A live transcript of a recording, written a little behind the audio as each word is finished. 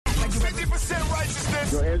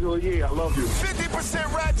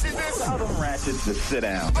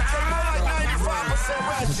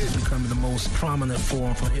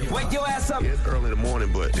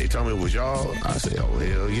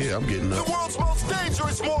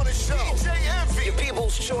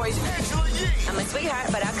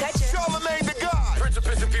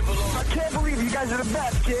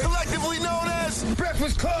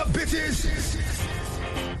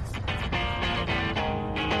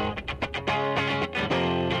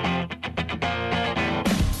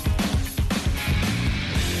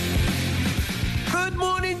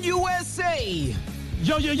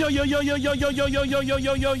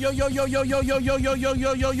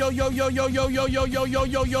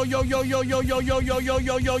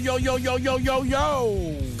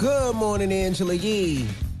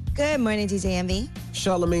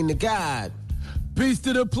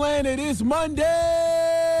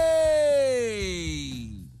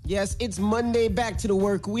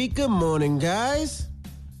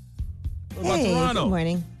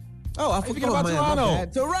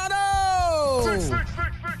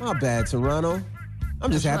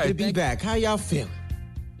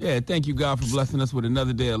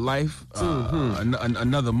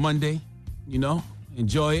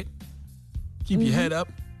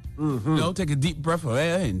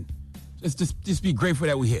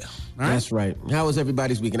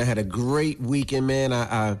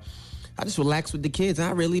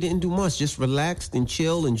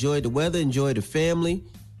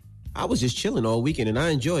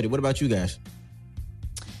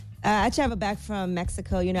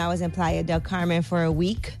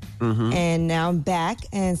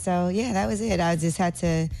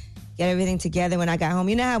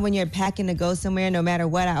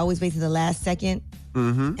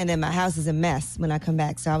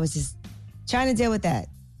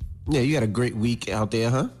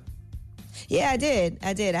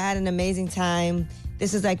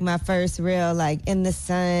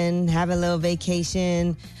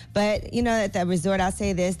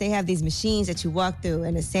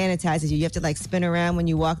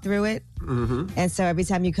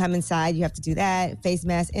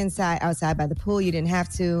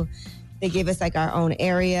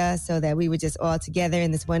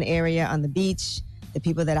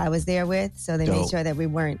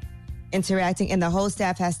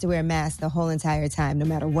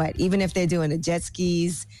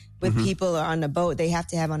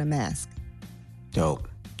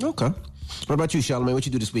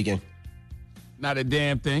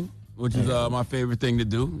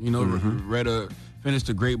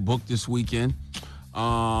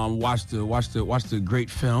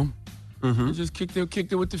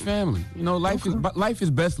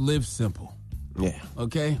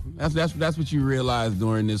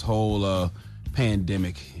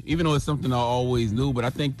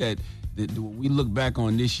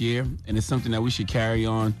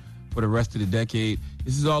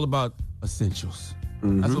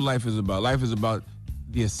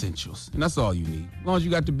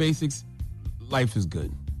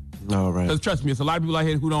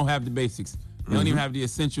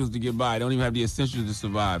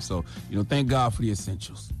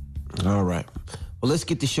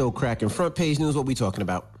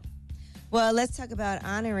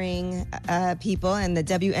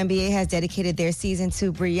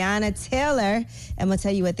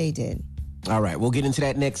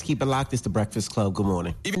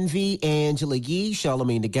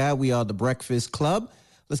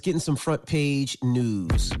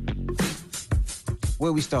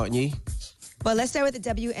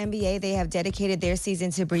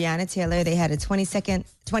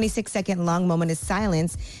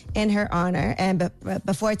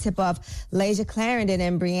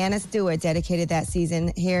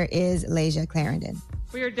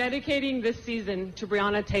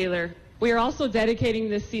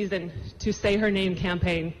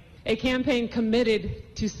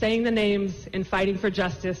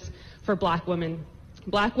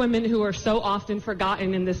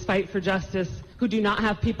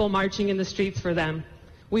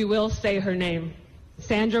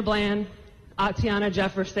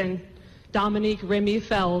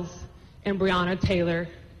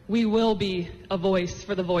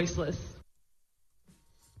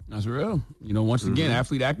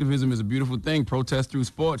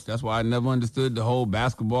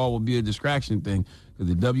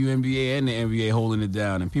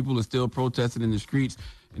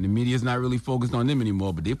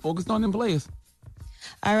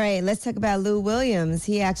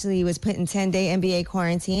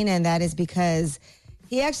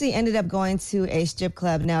He actually ended up going to a strip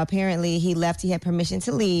club. Now, apparently, he left. He had permission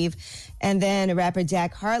to leave. And then rapper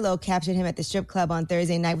Jack Harlow captured him at the strip club on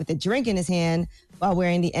Thursday night with a drink in his hand while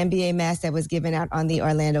wearing the NBA mask that was given out on the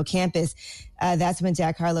Orlando campus. That's when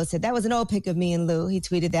Jack Harlow said, "That was an old pic of me and Lou." He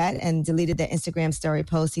tweeted that and deleted the Instagram story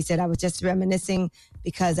post. He said, "I was just reminiscing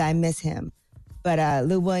because I miss him." But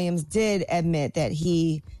Lou Williams did admit that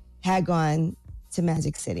he had gone to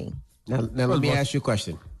Magic City. Now let me ask you a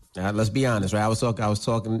question. Let's be honest, right? I was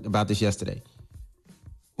talking about this yesterday.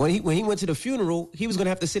 When he went to the funeral, he was going to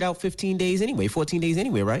have to sit out 14 days anyway,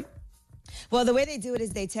 right? Well, the way they do it is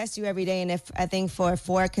they test you every day, and if I think for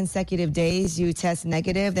 4 consecutive days you test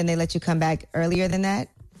negative, then they let you come back earlier than that.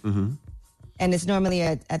 Mm-hmm. And it's normally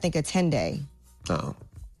I think a 10-day. Oh.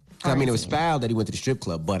 I mean, it was foul that he went to the strip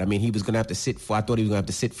club, but I mean, he was going to have to sit. I thought he was going to have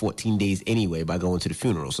to sit 14 days anyway by going to the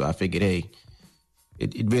funeral. So I figured, hey,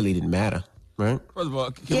 it really didn't matter, right? First of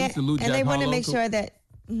all, can we salute Jack Harlow? And they want to make sure that.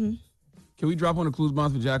 Mm-hmm. Can we drop on the clues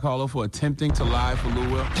bombs for Jack Harlow for attempting to lie for Lou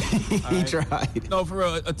Will? He tried. No, for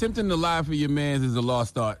real, attempting to lie for your mans is a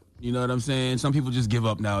lost art. You know what I'm saying? Some people just give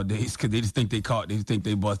up nowadays because they just think they caught. They just think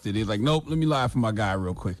they busted. They're like, nope, let me lie for my guy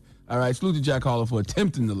real quick. All right, salute to Jack Harlow for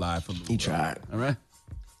attempting to lie for Lou Will. He tried. All right.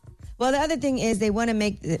 Well, the other thing is they want to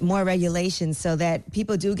make more regulations so that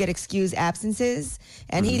people do get excused absences.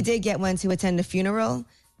 And he did get one to attend the funeral,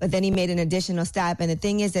 but then he made an additional stop. And the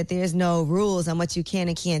thing is that there's no rules on what you can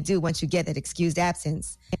and can't do once you get that excused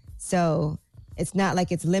absence. So it's not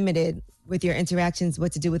like it's limited with your interactions,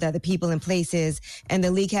 what to do with other people and places. And the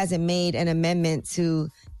league hasn't made an amendment to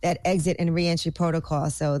that exit and reentry protocol.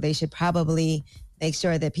 So they should probably make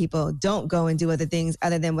sure that people don't go and do other things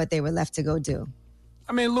other than what they were left to go do.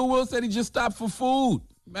 I mean, Lou Will said he just stopped for food.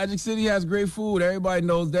 Magic City has great food. Everybody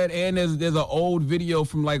knows that. And there's an old video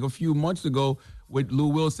from like a few months ago with Lou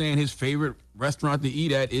Will saying his favorite restaurant to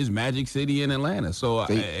eat at is Magic City in Atlanta. So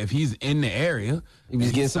if he's in the area, he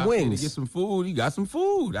was getting some wings. To get some food. He got some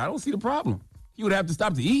food. I don't see the problem. He would have to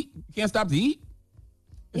stop to eat. You can't stop to eat.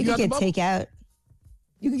 You could get takeout.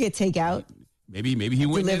 You could get takeout. Maybe he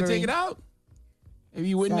went there to take it out. Maybe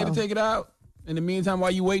he went there to take it out. In the meantime,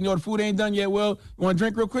 while you waiting, the food ain't done yet. Well, you want to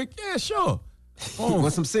drink real quick? Yeah, sure.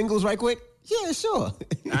 Want some singles right quick? Yeah, sure.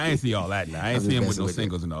 I ain't see all that now. I ain't see him with no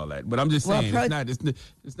singles and all that. But I'm just saying,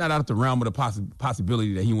 it's not out of the realm of the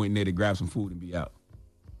possibility that he went in there to grab some food and be out.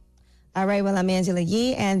 All right, well, I'm Angela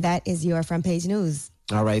Yee, and that is your Front Page News.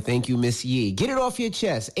 All right, thank you, Miss Yee. Get it off your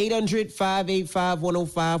chest.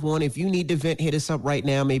 800-585-1051. If you need to vent, hit us up right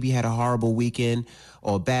now. Maybe you had a horrible weekend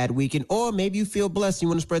or a bad weekend, or maybe you feel blessed. You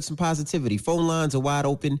want to spread some positivity. Phone lines are wide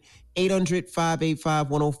open.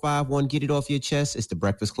 800-585-1051. Get it off your chest. It's The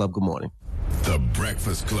Breakfast Club. Good morning. The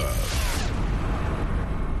Breakfast Club.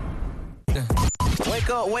 Wake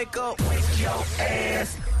up, wake up. Wake your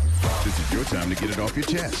ass. This is your time to get it off your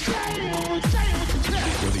chest.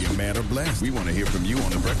 Whether you're mad or blessed, we want to hear from you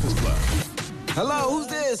on The Breakfast Club. Hello, who's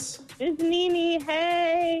this? It's Nene.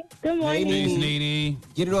 Hey. Good morning. Hey, Nene.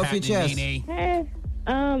 Get it off your chest. Nene. Hey.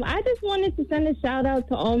 I just wanted to send a shout out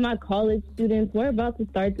to all my college students. We're about to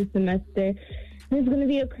start the semester. It's going to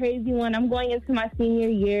be a crazy one. I'm going into my senior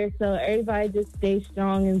year, so everybody just stay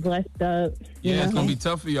strong and blessed up. Yeah, it's going to be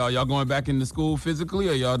tough for y'all. Y'all going back into school physically,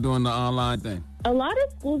 or y'all doing the online thing? A lot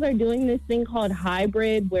of schools are doing this thing called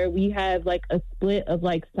hybrid, where we have like a split of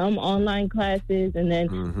like some online classes, and then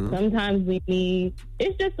sometimes we need.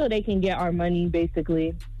 It's just so they can get our money,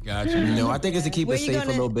 basically. Gotcha. I think it's to keep us safe a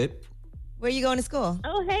little bit. Where are you going to school?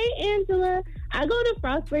 Oh, hey, Angela. I go to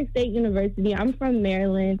Frostburg State University. I'm from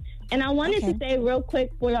Maryland. And I wanted to say real quick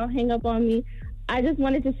before y'all hang up on me, I just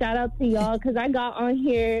wanted to shout out to y'all because I got on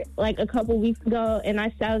here like a couple weeks ago and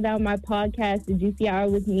I shouted out my podcast, The Juicy Hour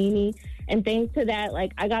with Nene. And thanks to that,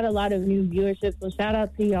 like I got a lot of new viewership. So shout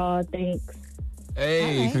out to y'all. Thanks.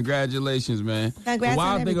 Hey, congratulations, man. Congrats the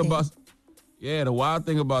wild on thing everything. the wild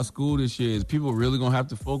thing about school this year is people really gonna have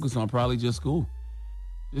to focus on probably just school.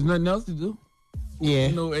 There's nothing else to do. Yeah.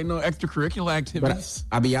 Ain't no extracurricular activities.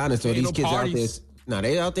 I'll be honest, though, Ain't these no kids parties. out there,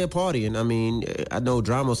 they out there partying. I mean, I know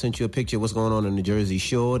Dramo sent you a picture of what's going on in the Jersey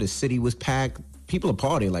Shore. The city was packed. People are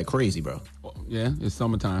partying like crazy, bro. Yeah, it's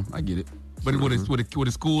summertime. I get it. But would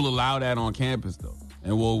a school allow that on campus, though?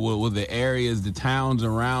 And will the areas, the towns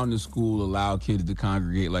around the school allow kids to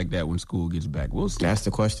congregate like that when school gets back? We'll see. That's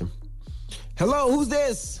the question. Hello, who's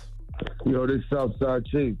this? Yo, this Southside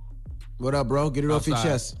Chief. What up, bro? Get it off your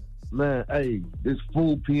chest. Man, hey, this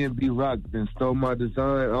fool PNB Rock then stole my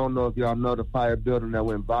design. I don't know if y'all know the fire building that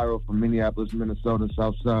went viral from Minneapolis, Minnesota,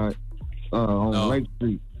 Southside, on Lake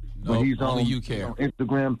Street. No, but he's only on, you care. on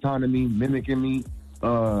Instagram taunting me, mimicking me,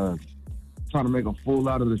 trying to make a fool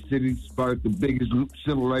out of the city, spark the biggest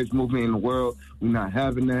civil rights movement in the world. We're not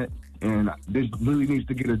having that. And this really needs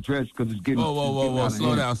to get addressed because it's getting... Whoa.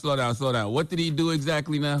 Slow down. What did he do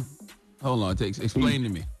exactly now? Hold on. Explain to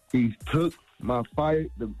me. He took my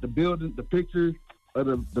the building, the pictures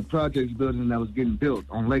of the projects building that was getting built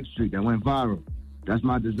on Lake Street that went viral. That's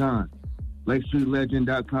my design.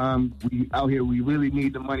 LakeStreetLegend.com. We out here. We really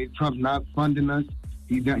need the money. Trump's not funding us.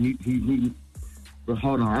 But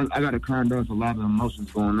hold on. I got to calm down. There's a lot of emotions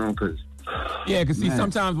going on because... Yeah, because see,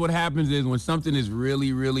 sometimes what happens is when something is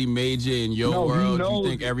really, really major in your world, you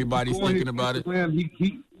think everybody's thinking about it.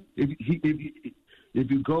 If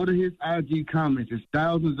you go to his IG comments, there's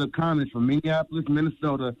thousands of comments from Minneapolis,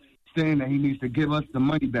 Minnesota, saying that he needs to give us the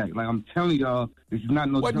money back. Like, I'm telling y'all, this is not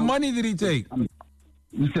no What joke. money did he take?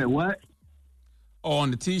 You said what? Oh,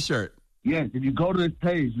 on the T-shirt. Yes, if you go to his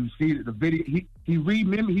page, you see the video. He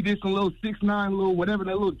remember he did some little 6ix9ine, little whatever,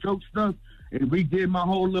 that little joke stuff, and redid my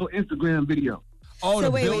whole little Instagram video. Oh, So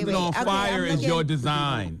the wait, building on fire is your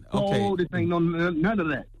design. Okay. Oh, this ain't none of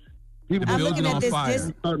that. I'm looking at this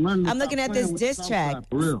I'm looking at this diss track.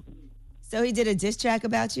 For real. So he did a diss track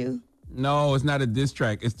about you? No, it's not a diss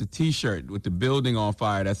track. It's the T-shirt with the building on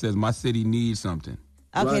fire that says "My city needs something."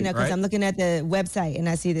 Okay, Right. no, because Right. I'm looking at the website and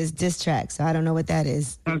I see this diss track, so I don't know what that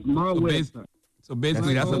is. That's my website. So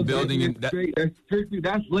basically, that's a building. That's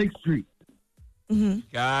Lake Street.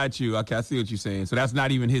 Got you. Okay, I see what you're saying. So that's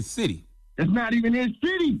not even his city. That's not even his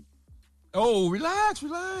city. Oh, relax.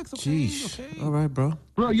 Okay, Jeez. okay. All right, bro.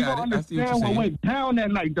 Bro, you got don't it. I see what understand you're what saying. went down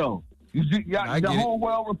that night, though. I The get it. whole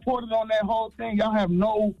world reported on that whole thing. Y'all have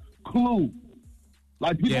no clue.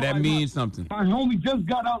 Like, people Yeah, that like means something. My homie just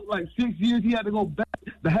got out like 6 years. He had to go back.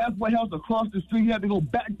 The halfway house across the street, he had to go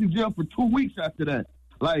back to jail for 2 weeks after that.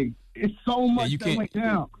 Like, it's so much you that can't- went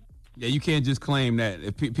down. Yeah, you can't just claim that.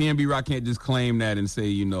 If PNB Rock can't just claim that and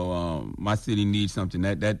say, my city needs something.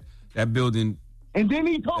 That building, And then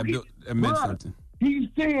he told me, that meant bruh, something. he's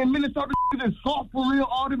saying Minnesota is soft for real,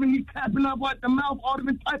 all them, he's tapping up at the mouth, all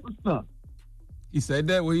them type of stuff. He said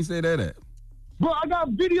that? Where he say that at? Bro, I got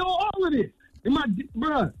video of all of this. And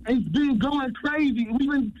bruh, it's been going crazy. We've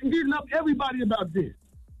been hitting up everybody about this.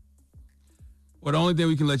 Well, the only thing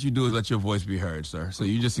we can let you do is let your voice be heard, sir. So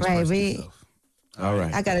you just Right, express yourself. All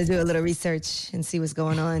right. I got to do a little research and see what's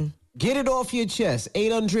going on. Get it off your chest.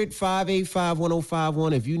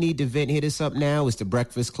 800-585-1051. If you need to vent, hit us up now. It's The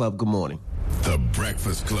Breakfast Club. Good morning. The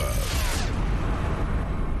Breakfast Club.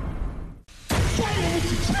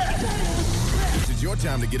 This is your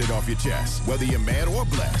time to get it off your chest, whether you're mad or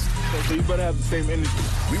blessed. So you better have the same energy.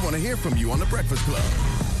 We want to hear from you on The Breakfast Club.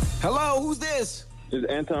 Hello, who's this? It's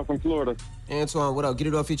Anton from Florida. Antoine, what up? Get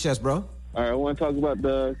it off your chest, bro. All right, I want to talk about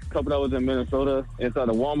the couple that was in Minnesota inside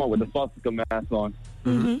the Walmart with the swastika mask on.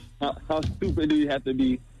 How stupid do you have to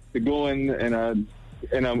be to go in a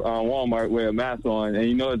Walmart with a mask on and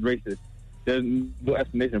you know it's racist? There's no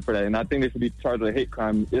explanation for that, and I think they should be charged with a hate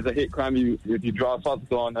crime. It's a hate crime if you draw a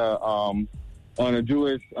swastika on a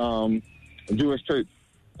Jewish church.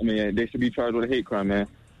 I mean, they should be charged with a hate crime, man.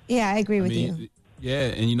 Yeah, I agree with you. Yeah,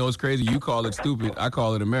 and you know what's crazy? You call it stupid. I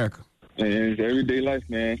call it America. And it's everyday life,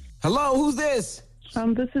 man. Hello, who's this?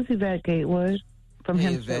 This is Yvette Gatewood from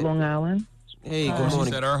Hey, Hempstead, Yvette. Long Island. Hey, good She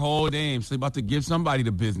morning. said her whole name. She's about to give somebody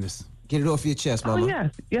the business. Get it off your chest, Oh,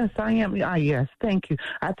 mama. yes, I am. Yes, thank you.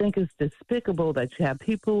 I think it's despicable that you have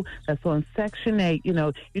people that's on Section 8. You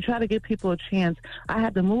know, you try to give people a chance. I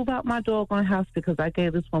had to move out my doggone house because I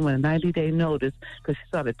gave this woman a 90-day notice because she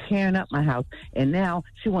started tearing up my house, and now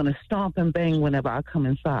she want to stomp and bang whenever I come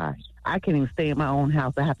inside. I can't even stay in my own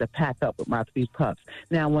house. I have to pack up with my 3 pups.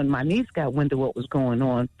 Now, when my niece got wind of what was going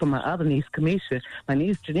on from my other niece, Kamisha, my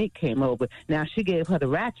niece Janique came over. Now, she gave her the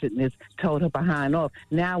ratchetness, told her behind off.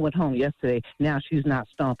 Now, I went home yesterday. Now, she's not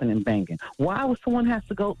stomping and banging. Why would someone have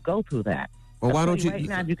to go through that? Well, why don't you? Right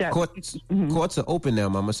now, you got courts are open now,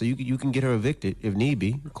 mama, so you can get her evicted if need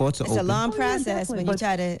be. Courts are It's open. a long yeah, process when you definitely,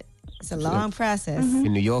 try to. It's a long process.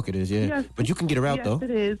 In New York, it is, yeah. Yes. But you can get her out, yes, though. It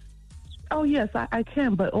is. Oh, yes, I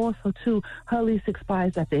can. But also, too, her lease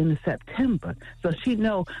expires at the end of September. So she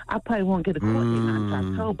know I probably won't get a court date until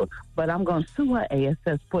October. But I'm going to sue her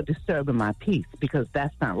ASS for disturbing my peace because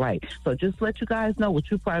that's not right. So just let you guys know what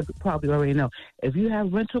you probably already know. If you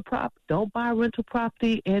have rental don't buy rental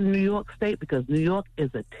property in New York State because New York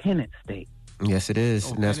is a tenant state. Yes, it is.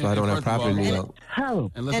 And that's why I don't have property in New York.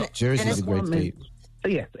 Terrible. Jersey's a great state.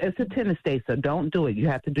 Yes, it's a tenant state, so don't do it. You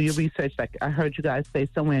have to do your research. Like I heard you guys say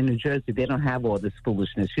somewhere in New Jersey, they don't have all this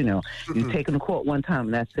foolishness. You know, you take them to court one time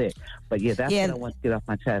and that's it. But yeah, that's what I want to get off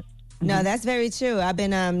my chest. No, that's very true. I've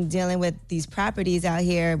been dealing with these properties out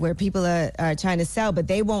here where people are trying to sell, but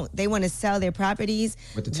they want to sell their properties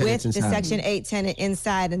with the Section 8 tenant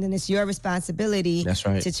inside, and then it's your responsibility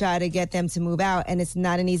to try to get them to move out. And it's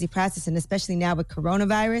not an easy process, and especially now with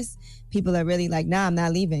coronavirus, people are really like, nah, I'm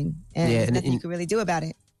not leaving. And there's nothing you can really do about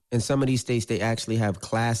it. In some of these states, they actually have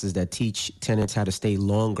classes that teach tenants how to stay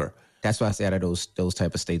longer. That's why I say out of those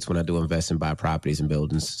type of states, when I do invest and buy properties and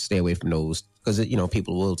buildings, stay away from those because,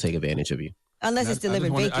 people will take advantage of you. Unless it's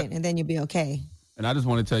delivered vacant, and then you'll be okay. And I just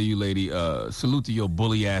want to tell you, lady, salute to your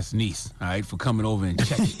bully-ass niece, all right, for coming over and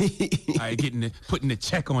checking. All right, putting the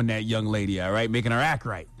check on that young lady, all right, making her act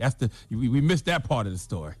right. We missed that part of the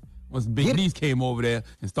story. Once Big niece came over there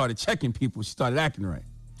and started checking people, she started acting right.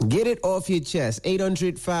 Get it off your chest.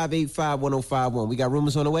 800-585-1051. We got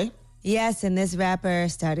rumors on the way? Yes, and this rapper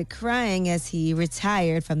started crying as he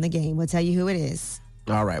retired from the game. We'll tell you who it is.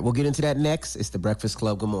 All right, we'll get into that next. It's The Breakfast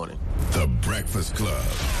Club. Good morning. The Breakfast Club.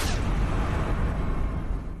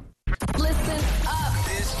 Listen up.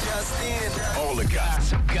 This just in. All the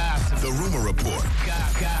gossip. The Rumor Report.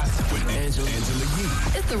 Gossip. With Angela Yee.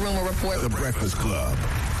 It's The Rumor Report. The Breakfast Club.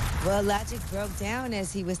 Well, Logic broke down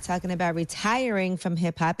as he was talking about retiring from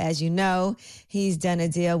hip-hop. As you know, he's done a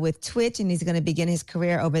deal with Twitch, and he's going to begin his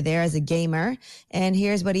career over there as a gamer. And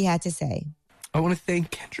here's what he had to say. I want to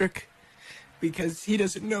thank Kendrick because he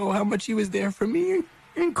doesn't know how much he was there for me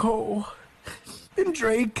and Cole and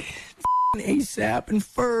Drake and ASAP and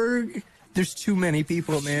Ferg. There's too many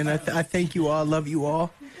people, man. I thank you all. I love you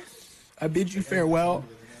all. I bid you farewell.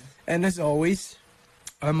 And as always,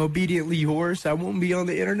 I'm obediently yours. I won't be on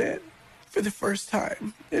the internet for the first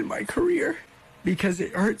time in my career because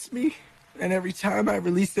it hurts me. And every time I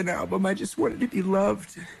released an album, I just wanted to be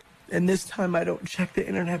loved. And this time I don't check the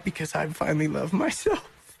internet because I finally love myself.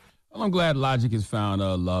 Well, I'm glad Logic has found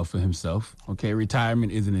love for himself. Okay,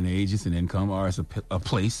 retirement isn't an age, it's an income, or it's a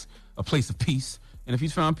place of peace. And if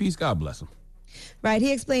he's found peace, God bless him. Right.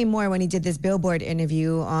 He explained more when he did this Billboard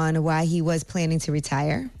interview on why he was planning to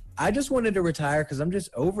retire. I just wanted to retire because I'm just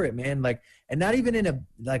over it, man. And not even in a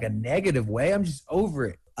negative way. I'm just over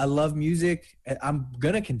it. I love music. I'm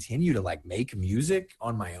gonna continue to make music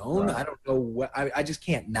on my own. Right. I don't know what. I just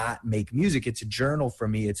can't not make music. It's a journal for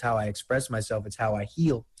me. It's how I express myself. It's how I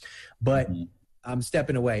heal. But I'm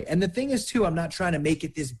stepping away. And the thing is, too, I'm not trying to make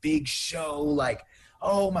it this big show.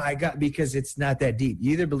 Oh my God, because it's not that deep.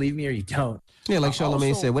 You either believe me or you don't. Yeah, like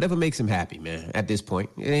Charlamagne said, whatever makes him happy, man, at this point.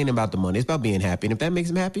 It ain't about the money. It's about being happy. And if that makes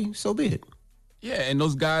him happy, so be it. Yeah, and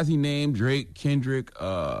those guys he named, Drake, Kendrick,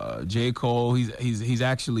 J. Cole, he's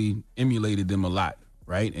actually emulated them a lot,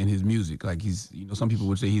 right, in his music. Some people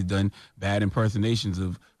would say he's done bad impersonations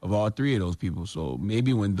of all three of those people. So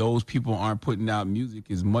maybe when those people aren't putting out music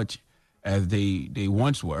as much as they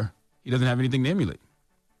once were, he doesn't have anything to emulate.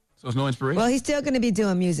 So it's no inspiration. Well, he's still going to be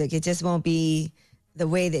doing music. It just won't be the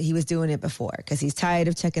way that he was doing it before because he's tired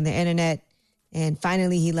of checking the internet, and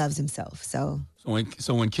finally he loves himself. So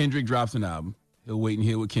when Kendrick drops an album, he'll wait and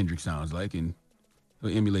hear what Kendrick sounds like, and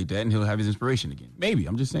he'll emulate that, and he'll have his inspiration again. Maybe.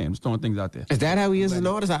 I'm just saying. I'm just throwing things out there. Is that how he is as an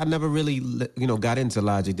artist? I never really, got into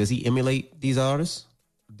Logic. Does he emulate these artists?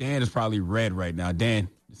 Dan is probably red right now. Dan,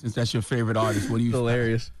 since that's your favorite artist, what do you...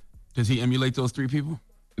 Hilarious. Does he emulate those three people?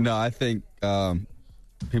 No, I think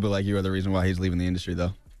people like you are the reason why he's leaving the industry,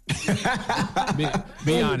 though.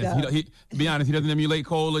 Be honest. Be honest. He doesn't emulate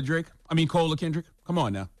Cole or Drake? I mean, Cole or Kendrick? Come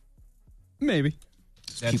on now. Maybe.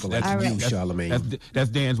 People like you, Charlamagne.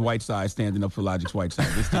 That's Dan's white side standing up for Logic's white side.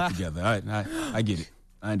 They stick together. I get it.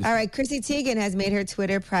 I understand. All right, Chrissy Teigen has made her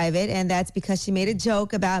Twitter private, and that's because she made a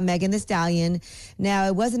joke about Megan Thee Stallion. Now,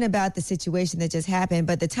 it wasn't about the situation that just happened,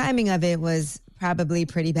 but the timing of it was probably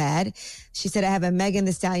pretty bad. She said, I have a Megan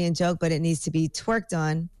Thee Stallion joke, but it needs to be twerked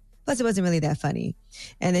on. Plus, it wasn't really that funny.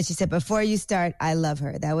 And then she said, before you start, I love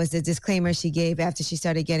her. That was the disclaimer she gave after she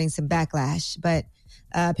started getting some backlash. But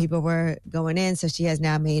people were going in, so she has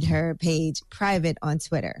now made her page private on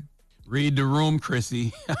Twitter. Read the room,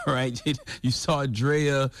 Chrissy. All right. You saw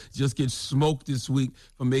Drea just get smoked this week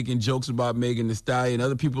for making jokes about Megan Thee Stallion.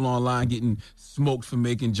 Other people online getting smoked for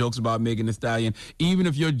making jokes about Megan Thee Stallion. Even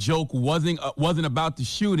if your joke wasn't about the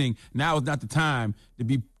shooting, now is not the time to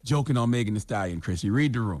be joking on Megan Thee Stallion, Chrissy.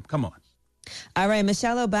 Read the room. Come on. All right,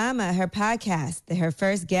 Michelle Obama, her podcast, her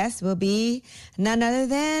first guest will be none other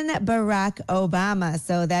than Barack Obama.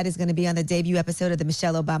 So that is going to be on the debut episode of the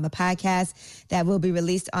Michelle Obama podcast that will be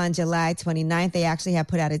released on July 29th. They actually have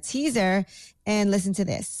put out a teaser, and listen to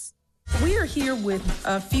this. We are here with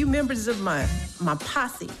a few members of my my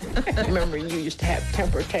posse. Remember, you used to have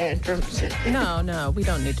temper tantrums. No, we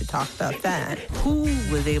don't need to talk about that. Who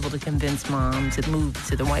was able to convince Mom to move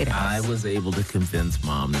to the White House? I was able to convince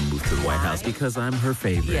Mom to move to the White House because I'm her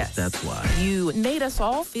favorite. Yes. That's why. You made us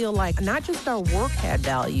all feel like not just our work had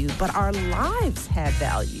value, but our lives had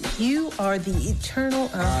value. You are the eternal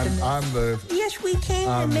optimist. I'm the Yes, we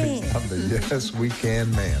can man. I'm the yes, we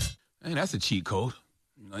can man. Man, that's a cheat code.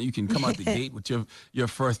 You can come out the gate with your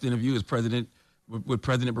first interview as president with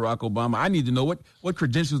President Barack Obama. I need to know what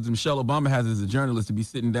credentials Michelle Obama has as a journalist to be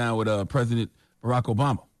sitting down with President Barack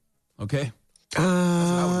Obama. Okay, that's what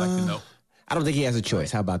I would like to know. I don't think he has a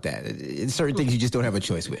choice. How about that? It's certain things you just don't have a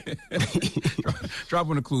choice with. Drop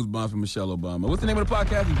on the clues bomb for Michelle Obama. What's the name of the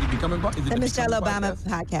podcast? Is it becoming? The Michelle Obama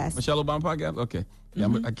podcast. Michelle Obama podcast. Okay, yeah,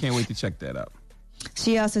 I can't wait to check that out.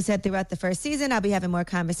 She also said throughout the first season, I'll be having more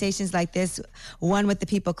conversations like this, one with the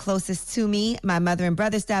people closest to me. My mother and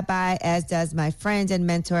brother stop by, as does my friend and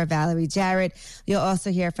mentor, Valerie Jarrett. You'll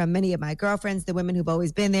also hear from many of my girlfriends, the women who've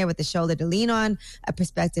always been there with a shoulder to lean on, a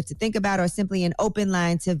perspective to think about, or simply an open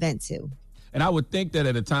line to vent to. And I would think that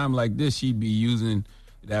at a time like this, she'd be using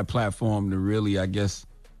that platform to really, I guess,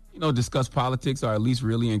 discuss politics, or at least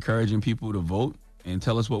really encouraging people to vote and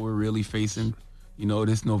tell us what we're really facing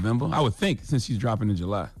this November. I would think, since she's dropping in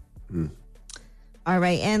July. All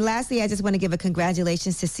right. And lastly, I just want to give a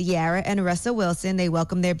congratulations to Ciara and Russell Wilson. They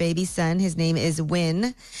welcomed their baby son. His name is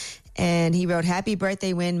Win. And he wrote, "Happy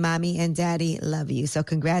birthday, Win. Mommy and Daddy love you." So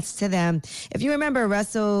congrats to them. If you remember,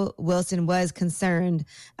 Russell Wilson was concerned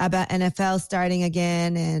about NFL starting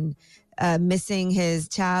again and missing his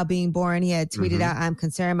child being born. He had tweeted out, "I'm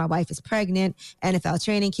concerned. My wife is pregnant. NFL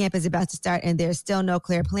training camp is about to start, and there's still no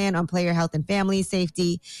clear plan on player health and family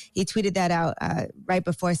safety." He tweeted that out right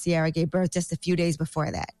before Ciara gave birth, just a few days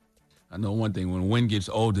before that. I know one thing: when Win gets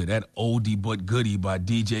older, that oldie but goodie by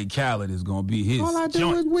DJ Khaled is going to be his. All I do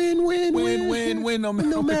joint. is win. No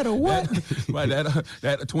matter what.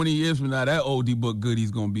 That 20 years from now, that oldie but goodie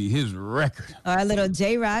is going to be his record. Our little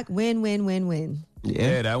J-Rock, win.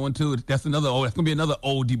 Yeah, that one too. That's going to be another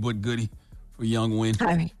oldie but goodie for young Win. All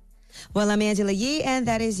right. Well, I'm Angela Yee, and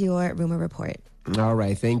that is your Rumor Report. All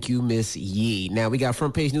right. Thank you, Miss Yee. Now we got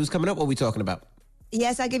front page news coming up. What are we talking about?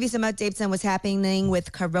 Yes, I'll give you some updates on what's happening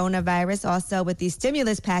with coronavirus. Also, with these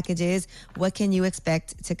stimulus packages, what can you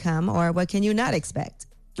expect to come, or what can you not expect?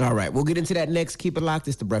 All right, we'll get into that next. Keep it locked.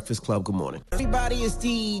 It's The Breakfast Club. Good morning. Everybody, it's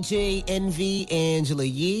DJ NV, Angela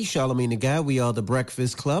Yee, Charlamagne the Guy. We are The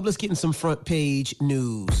Breakfast Club. Let's get in some front page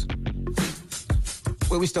news.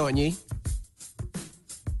 Where we starting, Yee?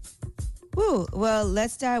 Ooh, well,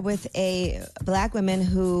 let's start with a black woman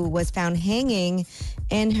who was found hanging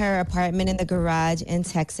in her apartment in the garage in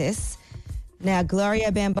Texas. Now,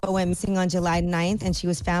 Gloria Bambo went missing on July 9th, and she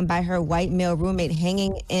was found by her white male roommate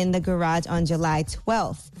hanging in the garage on July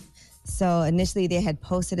 12th. So initially they had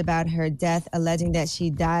posted about her death, alleging that she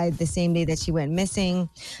died the same day that she went missing.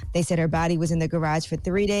 They said her body was in the garage for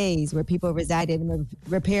 3 days where people resided and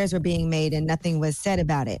repairs were being made and nothing was said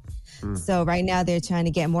about it. So right now they're trying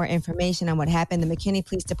to get more information on what happened. The McKinney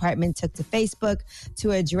Police Department took to Facebook to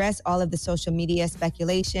address all of the social media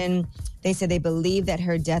speculation. They said they believe that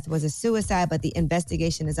her death was a suicide, but the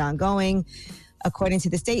investigation is ongoing. According to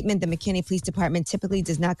the statement, the McKinney Police Department typically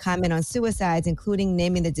does not comment on suicides, including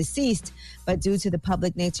naming the deceased. But due to the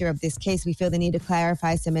public nature of this case, we feel the need to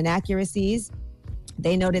clarify some inaccuracies.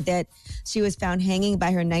 They noted that she was found hanging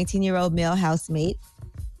by her 19-year-old male housemate.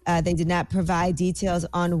 They did not provide details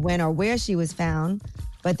on when or where she was found,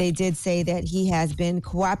 but they did say that he has been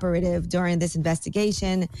cooperative during this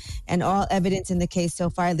investigation, and all evidence in the case so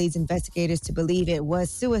far leads investigators to believe it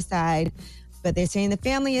was suicide. But they're saying the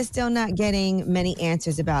family is still not getting many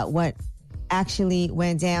answers about what actually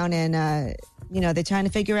went down, and they're trying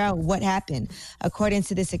to figure out what happened. According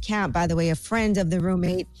to this account, by the way, a friend of the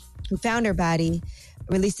roommate who found her body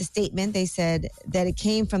released a statement. They said that it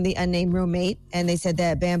came from the unnamed roommate, and they said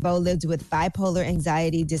that Bambo lived with bipolar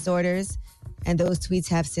anxiety disorders, and those tweets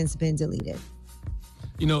have since been deleted.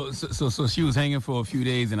 So she was hanging for a few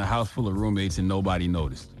days in a house full of roommates and nobody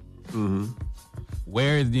noticed.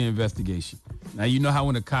 Where is the investigation? Now, you know how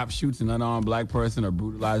when a cop shoots an unarmed black person or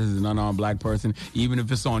brutalizes an unarmed black person, even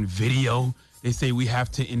if it's on video, they say we have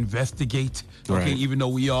to investigate, okay, right, even though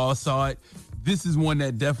we all saw it. This is one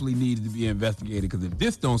that definitely needs to be investigated, because if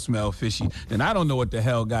this don't smell fishy, then I don't know what the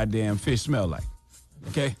hell goddamn fish smell like,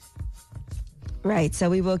 okay? Right, so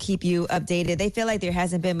we will keep you updated. They feel like there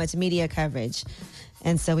hasn't been much media coverage,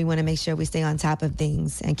 and so we want to make sure we stay on top of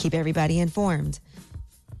things and keep everybody informed.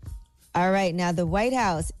 All right, now the White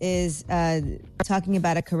House is talking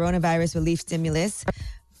about a coronavirus relief stimulus,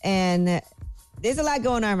 and There's a lot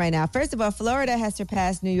going on right now. First of all, Florida has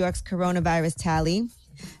surpassed New York's coronavirus tally.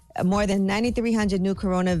 More than 9,300 new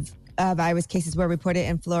coronavirus cases were reported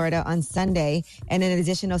in Florida on Sunday, and an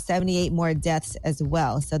additional 78 more deaths as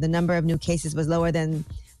well. So the number of new cases was lower than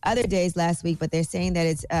other days last week, but they're saying that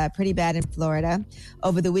it's pretty bad in Florida.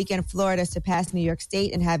 Over the weekend, Florida surpassed New York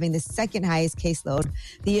State in having the second highest caseload.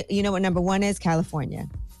 You know what number one is? California.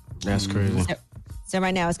 That's crazy. So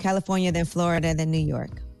right now it's California, then Florida, then New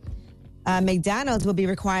York. McDonald's will be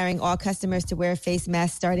requiring all customers to wear face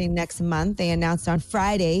masks starting next month. They announced on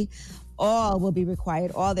Friday all will be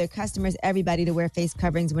required, all their customers, everybody, to wear face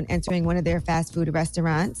coverings when entering one of their fast food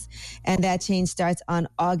restaurants. And that change starts on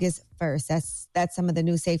August 1st. That's some of the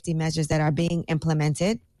new safety measures that are being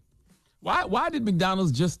implemented. Why did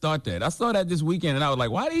McDonald's just start that? I saw that this weekend, and I was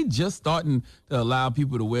like, why are they just starting to allow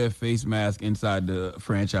people to wear face masks inside the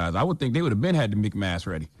franchise? I would think they would have been had the McMask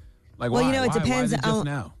ready. Like, well, why? It depends why is it just on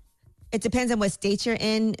now? It depends on what state you're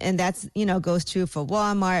in, and that's, goes true for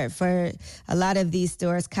Walmart, for a lot of these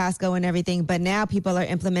stores, Costco and everything. But now people are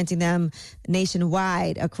implementing them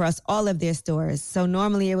nationwide across all of their stores. So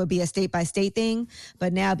normally it would be a state-by-state thing,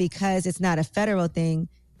 but now because it's not a federal thing,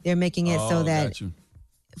 they're making it so that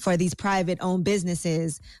for these private-owned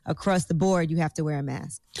businesses across the board, you have to wear a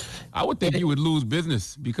mask. I would think you would lose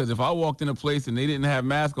business, because if I walked in a place and they didn't have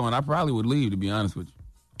masks on, I probably would leave, to be honest with you.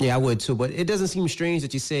 Yeah, I would too. But it doesn't seem strange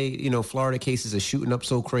that you say, Florida cases are shooting up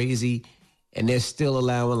so crazy, and they're still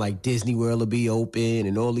allowing like Disney World to be open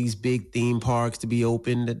and all these big theme parks to be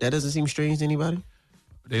open. That doesn't seem strange to anybody?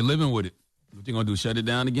 They living with it. What they gonna do? Shut it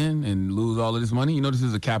down again and lose all of this money? This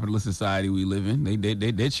is a capitalist society we live in.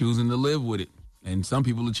 They're choosing to live with it, and some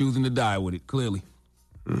people are choosing to die with it. Clearly.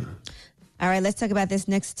 All right, let's talk about this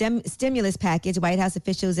next stimulus package. White House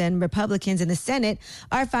officials and Republicans in the Senate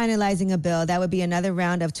are finalizing a bill that would be another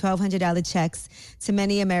round of $1,200 checks to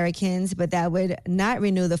many Americans, but that would not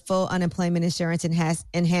renew the full unemployment insurance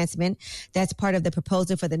enhancement. That's part of the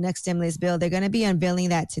proposal for the next stimulus bill. They're going to be unveiling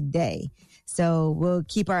that today. So we'll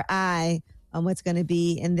keep our eye on what's going to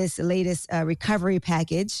be in this latest recovery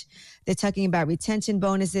package. They're talking about retention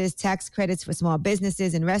bonuses, tax credits for small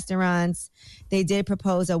businesses and restaurants. They did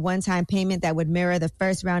propose a one-time payment that would mirror the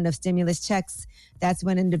first round of stimulus checks. That's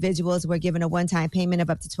when individuals were given a one-time payment of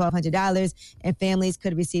up to $1,200, and families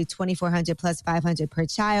could receive $2,400 plus $500 per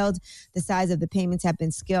child. The size of the payments have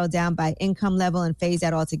been scaled down by income level and phased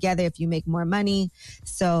out altogether if you make more money.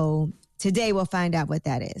 So today we'll find out what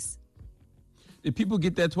that is. Did people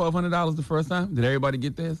get that $1,200 the first time? Did everybody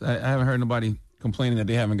get this? I haven't heard nobody complaining that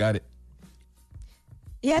they haven't got it.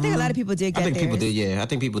 Yeah, I think a lot of people did get it. I think people did, yeah. I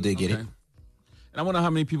think people did get it. And I wonder how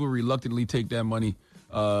many people reluctantly take that money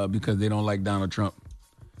because they don't like Donald Trump.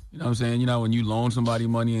 You know what I'm saying? When you loan somebody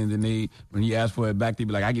money and then when you ask for it back, they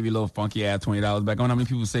be like, I give you a little funky ass $20 back. I wonder how many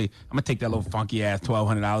people say, I'm going to take that little funky ass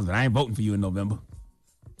 $1,200, but I ain't voting for you in November.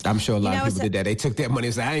 I'm sure a lot of people did that. They took that money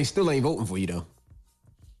and said, I still ain't voting for you, though.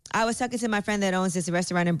 I was talking to my friend that owns this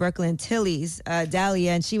restaurant in Brooklyn, Tilly's,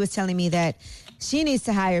 Dahlia, and she was telling me that she needs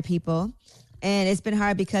to hire people. And it's been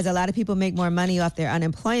hard because a lot of people make more money off their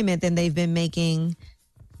unemployment than they've been making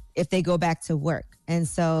if they go back to work. And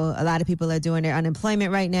so a lot of people are doing their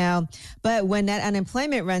unemployment right now. But when that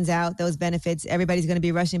unemployment runs out, those benefits, everybody's going to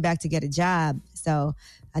be rushing back to get a job. So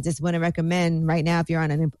I just want to recommend right now, if you're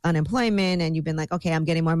on unemployment and you've been like, okay, I'm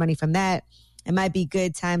getting more money from that, it might be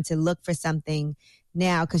good time to look for something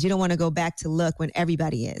now, because you don't want to go back to look when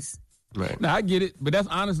everybody is. Right. Now, I get it, but that's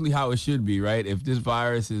honestly how it should be, right? If this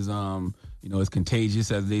virus is, as contagious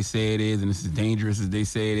as they say it is, and it's as dangerous as they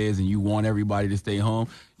say it is, and you want everybody to stay home,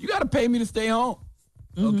 you got to pay me to stay home,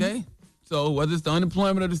 okay? So whether it's the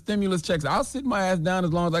unemployment or the stimulus checks, I'll sit my ass down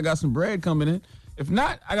as long as I got some bread coming in. If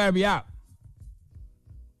not, I got to be out.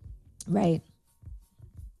 Right.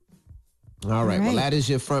 All right. Well, that is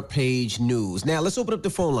your front page news. Now, let's open up the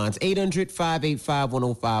phone lines.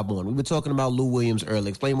 800-585-1051. We were talking about Lou Williams earlier.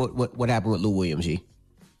 Explain what happened with Lou Williams, G.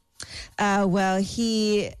 Well,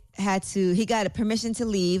 he got a permission to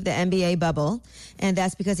leave the NBA bubble, and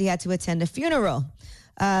that's because he had to attend a funeral.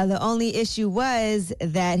 The only issue was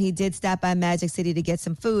that he did stop by Magic City to get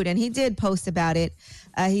some food, and he did post about it.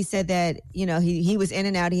 He said that, he was in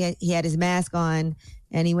and out. He had his mask on,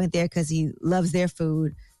 and he went there because he loves their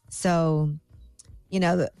food. So,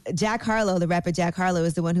 Jack Harlow, the rapper Jack Harlow,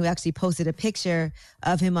 is the one who actually posted a picture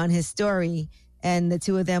of him on his story. And the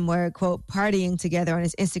two of them were, quote, partying together on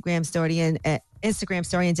his Instagram story. And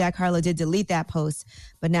Jack Harlow did delete that post,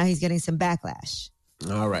 but now he's getting some backlash.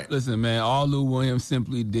 All right. Listen, man, all Lou Williams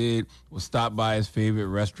simply did was stop by his favorite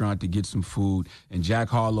restaurant to get some food, and Jack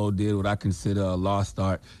Harlow did what I consider a lost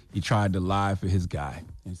art. He tried to lie for his guy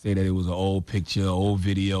and say that it was an old picture, old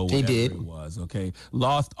video, whatever it was, okay?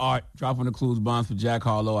 Lost art, dropping the clues bombs for Jack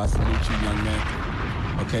Harlow. I salute you, young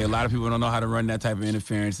man. Okay, a lot of people don't know how to run that type of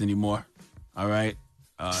interference anymore, all right?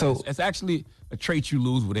 It's actually a trait you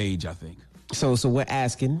lose with age, I think. So we're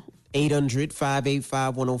asking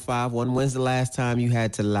 800-585-1051. When's the last time you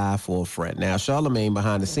had to lie for a friend? Now, Charlamagne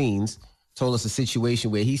behind the scenes told us a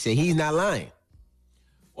situation where he said he's not lying.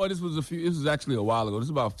 Well, this was actually a while ago. This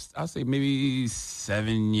is about, I'll say maybe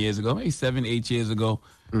 7 years ago, maybe 7, 8 years ago.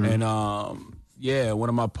 Mm-hmm. And one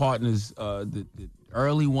of my partners, the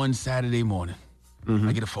early one Saturday morning,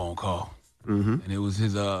 I get a phone call. And it was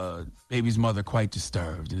his baby's mother, quite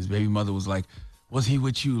disturbed. And his baby mother was like, "Was he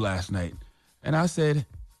with you last night?" And I said,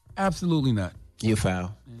 "Absolutely not." You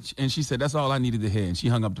foul. And she said, "That's all I needed to hear." And she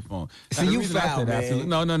hung up the phone. So you foul, man.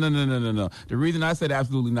 No. The reason I said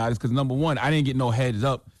absolutely not is because, number one, I didn't get no heads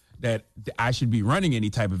up that I should be running any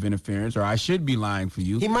type of interference or I should be lying for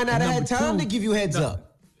you. He might not have had time to give you heads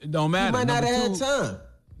up. It don't matter. He might not have had time.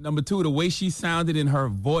 Number two, the way she sounded in her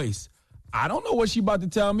voice, I don't know what she about to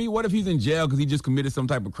tell me. What if he's in jail because he just committed some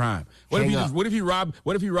type of crime? What if he robbed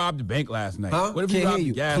the bank last night? Huh? What if he robbed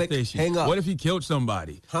the gas station? Hang up. What if he killed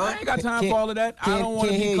somebody? Huh? I ain't got time for all of that. I don't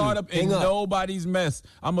want to be caught up in nobody's mess.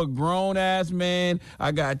 I'm a grown ass man.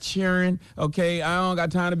 I got cheering. Okay, I don't got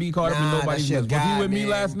time to be caught up in nobody's mess. Was he with me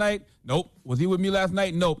last night? Nope. Was he with me last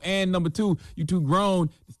night? Nope. And number two, you too grown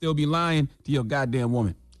to still be lying to your goddamn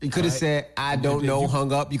woman. You could have said, "I don't know,"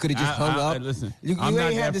 hung up. You could have just hung up. Listen, you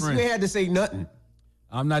ain't had to say nothing.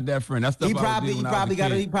 I'm not that friend. That's stuff he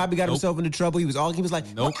probably got himself into trouble. He was like,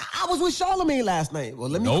 "Nope, I was with Charlamagne last night." Well,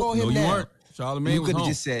 let me call him now. You weren't. Charlamagne you was could have home.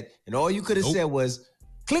 just said, and all you could have said was,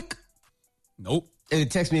 "Click." Nope. And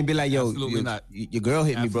text me and be like, "Yo, absolutely not. Your girl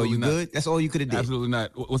hit me, bro. You good?" That's all you could have did. Absolutely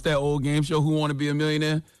not. What's that old game show? Who Want to Be a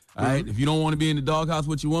Millionaire? All right. If you don't want to be in the doghouse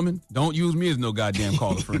with your woman, don't use me as no goddamn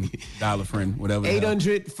call a friend, dial a friend, whatever.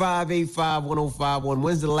 800-585-1051.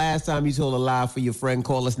 When's the last time you told a lie for your friend?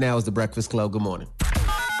 Call us now. It's The Breakfast Club. Good morning.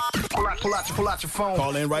 Pull out your phone.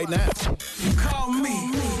 Call in right now. Call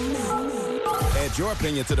me. Add your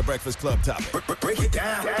opinion to The Breakfast Club topic. Break it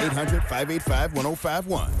down.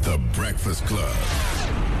 800-585-1051. The Breakfast Club.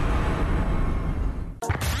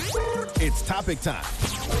 It's topic time.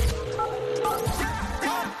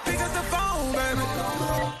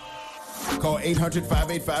 Call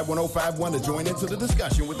 800-585-1051 to join into the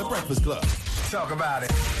discussion with The Breakfast Club. Talk about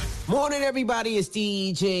it. Morning, everybody. It's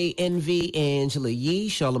DJ Envy, Angela Yee,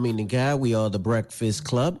 Charlamagne the Guy. We are The Breakfast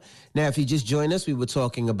Club. Now, if you just joined us, we were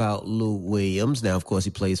talking about Lou Williams. Now, of course, he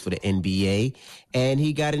plays for the NBA, and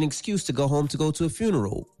he got an excuse to go home to go to a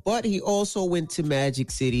funeral. But he also went to Magic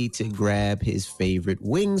City to grab his favorite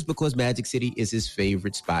wings because Magic City is his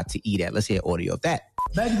favorite spot to eat at. Let's hear audio of that.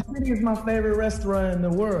 Magic City is my favorite restaurant in the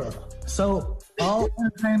world. So all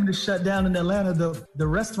entertainment is shut down in Atlanta. The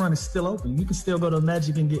restaurant is still open. You can still go to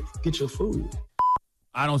Magic and get your food.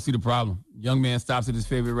 I don't see the problem. Young man stops at his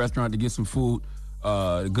favorite restaurant to get some food.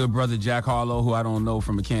 The good brother Jack Harlow, who I don't know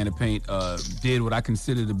from a can of paint, did what I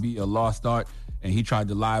consider to be a lost art, and he tried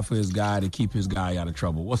to lie for his guy to keep his guy out of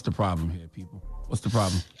trouble. What's the problem here, people? What's the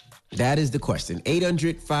problem? That is the question.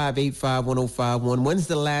 800-585-1051. When's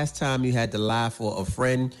the last time you had to lie for a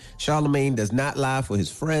friend? Charlamagne does not lie for his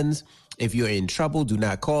friends. If you're in trouble, do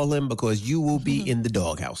not call him because you will be in the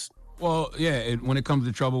doghouse. Well, yeah, when it comes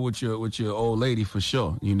to trouble with your old lady, for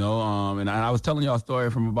sure, you know. And I was telling y'all a story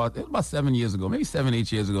from about 7 years ago, maybe 7, 8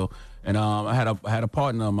 years ago. And I had a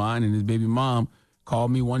partner of mine, and his baby mom called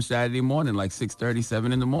me one Saturday morning, like 6:30,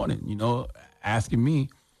 7 in the morning, you know, asking me,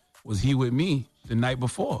 was he with me the night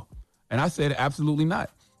before? And I said, absolutely not.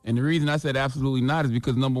 And the reason I said absolutely not is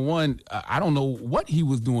because, number one, I don't know what he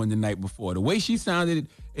was doing the night before. The way she sounded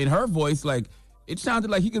in her voice, like, it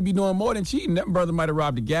sounded like he could be doing more than cheating. That brother might have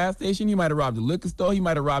robbed a gas station. He might have robbed a liquor store. He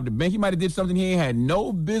might have robbed a bank. He might have did something he ain't had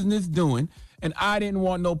no business doing. And I didn't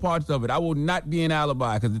want no parts of it. I will not be an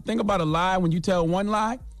alibi. Because the thing about a lie, when you tell one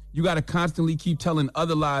lie, you got to constantly keep telling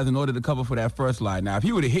other lies in order to cover for that first lie. Now, if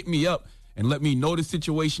he would have hit me up and let me know the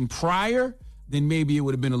situation prior, then maybe it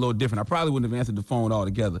would have been a little different. I probably wouldn't have answered the phone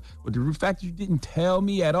altogether. But the fact that you didn't tell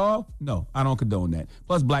me at all, no, I don't condone that.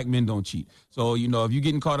 Plus, black men don't cheat. So, you know, if you're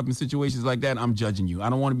getting caught up in situations like that, I'm judging you. I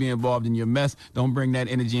don't want to be involved in your mess. Don't bring that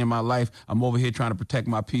energy in my life. I'm over here trying to protect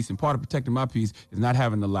my peace. And part of protecting my peace is not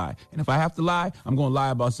having to lie. And if I have to lie, I'm going to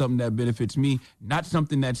lie about something that benefits me, not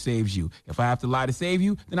something that saves you. If I have to lie to save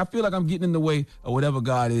you, then I feel like I'm getting in the way of whatever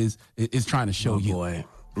God is trying to show you. Boy.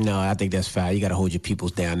 No, I think that's foul. You got to hold your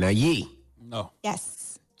peoples down. Now, Yee. No.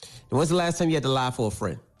 Yes. And when's the last time you had to lie for a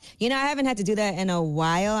friend? You know, I haven't had to do that in a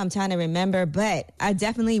while. I'm trying to remember, but I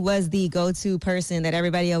definitely was the go-to person that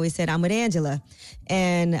everybody always said, I'm with Angela.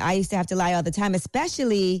 And I used to have to lie all the time,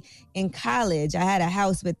 especially in college. I had a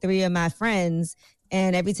house with 3 of my friends,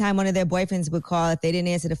 and every time one of their boyfriends would call, if they didn't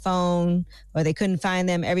answer the phone or they couldn't find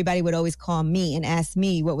them, everybody would always call me and ask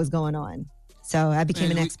me what was going on. So I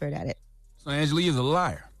became an expert at it. So Angela is a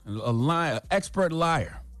liar, expert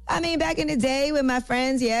liar. I mean, back in the day with my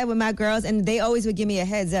friends, with my girls, and they always would give me a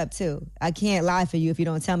heads up too. I can't lie for you if you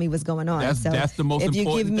don't tell me what's going on. That's the most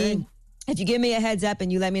important thing. If you give me a heads up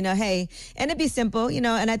and you let me know, hey, and it'd be simple, you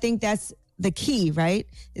know, and I think that's the key, right?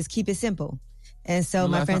 Is keep it simple. And so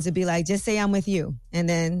my friends would be like, just say I'm with you. And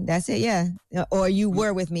then that's it, yeah. Or you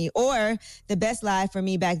were with me. Or the best lie for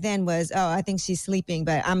me back then was, oh, I think she's sleeping,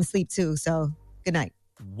 but I'm asleep too, so good night.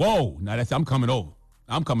 Whoa, now I'm coming over.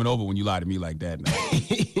 I'm coming over when you lie to me like that. Now.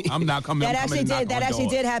 I'm not coming. That actually did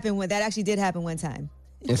happen one time.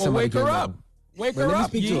 Well, wake her up. Wake her up.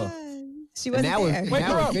 Speak to her. She wasn't there. Wake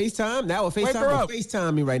her up. FaceTime. Now with FaceTime.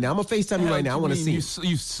 FaceTime me right now. I'm gonna FaceTime you right now. I want to see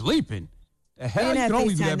you sleeping. The hell, you can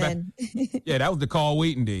only do that back. Yeah, that was the call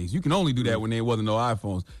waiting days. You can only do that when there wasn't no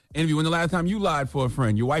iPhones. Envy, when the last time you lied for a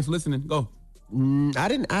friend? Your wife's listening. Go. I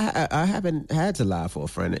didn't. I haven't had to lie for a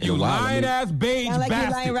friend in a while. Lying ass beige bastard. Like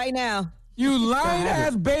you're lying right now. You lying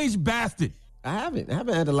ass beige bastard. I haven't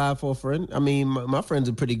had to lie for a friend. I mean, my friends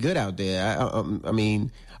are pretty good out there. I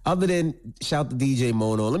mean, other than shout to DJ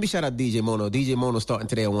Mono. Let me shout out DJ Mono. DJ Mono starting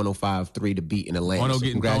today at 105.3 The Beat in Atlanta. Mono so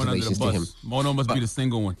getting congratulations thrown to under the bus. him. Mono must be the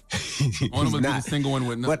single one. Mono must be the single one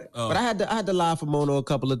with no. But I had to lie for Mono a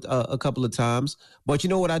couple of times. But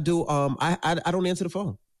you know what I do? I don't answer the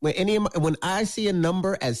phone. When I see a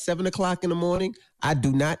number at 7:00 in the morning, I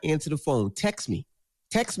do not answer the phone. Text me.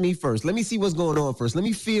 Text me first. Let me see what's going on first. Let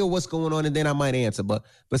me feel what's going on, and then I might answer. But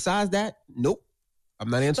besides that, nope. I'm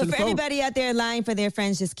not answering the phone. But for everybody out there lying for their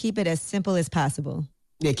friends, just keep it as simple as possible.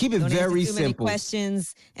 Yeah, keep it very answer too many simple.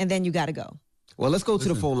 Questions, and then you got to go. Well, let's go to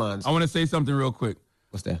the phone lines. I want to say something real quick.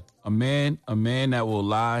 What's that? A man that will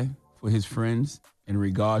lie for his friends in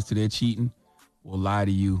regards to their cheating will lie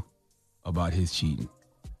to you about his cheating.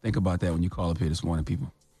 Think about that when you call up here this morning,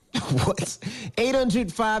 people. What?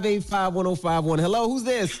 800-585-1051. Hello, who's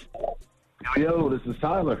this? Yo, this is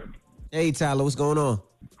Tyler. Hey, Tyler, what's going on?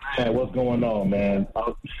 Man, what's going on, man?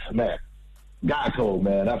 Man, guy code,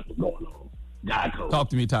 man. That's what's going on. Guy code. Talk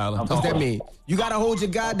to me, Tyler. What's that mean? You got to hold your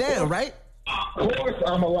guy down, right? Of course,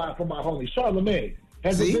 I'm a lie for my homie, Charlamagne.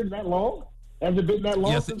 Has it been that long? Has it been that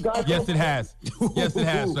long since guy code? Yes, it has. Yes, it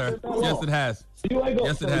has, sir. Yes, it has.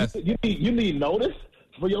 Yes, it has. You need notice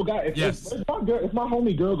for your guy. If my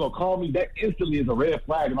homie girl gonna call me, that instantly is a red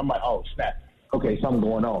flag, and I'm like, oh snap, okay, something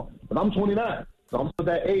going on. But I'm 29, so I'm still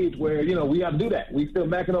at that age where we got to do that. We still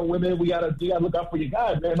macking on women. You gotta look out for your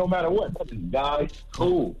guys, man. No matter what, that's just guy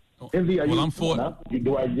cool. Envy, I'm 40. Do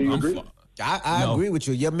you agree? I agree with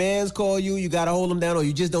you. Your man's call you, you got to hold him down, or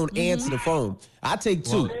you just don't answer the phone. I take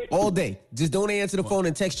 2 all day. Just don't answer the phone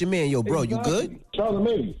and text your man, yo, bro, you good?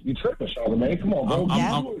 Charlamagne, you tripping, Charlamagne. Come on,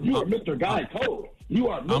 bro. You are Mr. Guy Code. You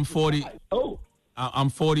are Mr. I'm 40. Guy Code. I'm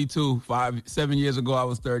 42. 7 years ago, I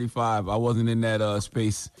was 35. I wasn't in that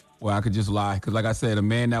space where I could just lie. Because like I said, a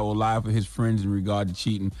man that will lie for his friends in regard to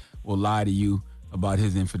cheating will lie to you about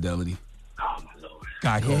his infidelity.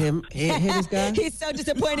 Hear this guy? He's so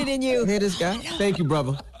disappointed in you. Hear this guy? Thank you,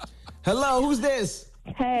 brother. Hello, who's this?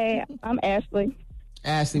 Hey, I'm Ashley.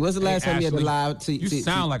 Ashley, when's the last time you had to lie to you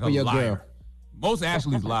sound like for a your liar. girl? Most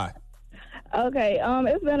Ashleys lie. Okay,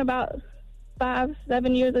 it's been about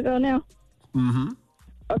 5-7 years ago now. Mm-hmm.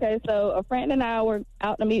 Okay, so a friend and I were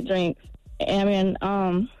out to meet drinks, and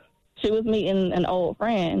she was meeting an old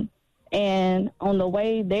friend, and on the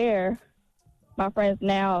way there, my friend's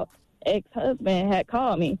now ex-husband had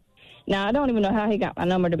called me. Now, I don't even know how he got my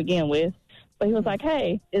number to begin with, but he was like,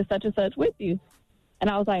 hey, is such and such with you? And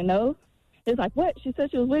I was like, no. He's like, what? She said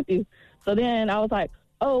she was with you. So then I was like,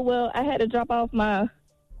 oh, well, I had to drop off my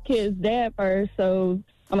kid's dad first, so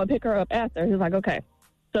I'm going to pick her up after. He's like, okay.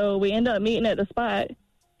 So we end up meeting at the spot,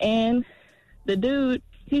 and the dude,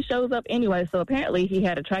 he shows up anyway, so apparently he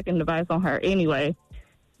had a tracking device on her anyway.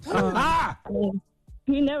 I mean,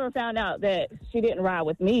 he never found out that she didn't ride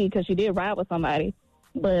with me because she did ride with somebody.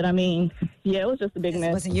 But, I mean, yeah, it was just a big mess.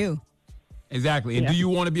 It wasn't you. Exactly. And do you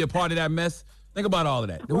want to be a part of that mess? Think about all of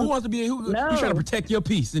that. Who wants to be who's trying to protect your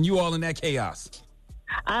peace and you all in that chaos?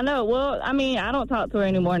 I know. Well, I mean, I don't talk to her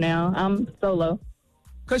anymore now. I'm solo.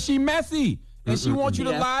 Because she messy. And she wants you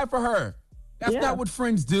to lie for her. That's not what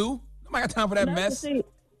friends do. Nobody got time for that mess.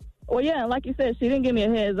 Well, yeah, like you said, she didn't give me a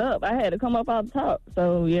heads up. I had to come up out the top.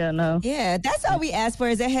 So, yeah, no. Yeah, that's all we ask for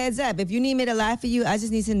is a heads up. If you need me to lie for you, I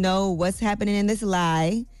just need to know what's happening in this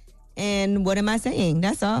lie and what am I saying.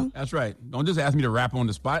 That's all. That's right. Don't just ask me to rap on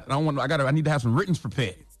the spot. I need to have some writtens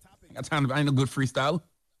prepared. I ain't no good freestyler.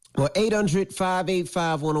 Well,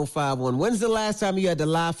 800-585-1051. When's the last time you had to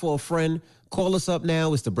lie for a friend? Call us up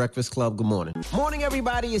now. It's The Breakfast Club. Good morning. Morning,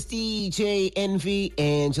 everybody. It's DJ Envy,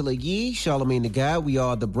 Angela Yee, Charlamagne the Guy. We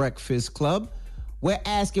are The Breakfast Club. We're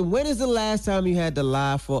asking, when is the last time you had to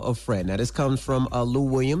lie for a friend? Now, this comes from Lou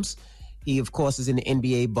Williams. He, of course, is in the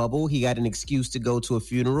NBA bubble. He got an excuse to go to a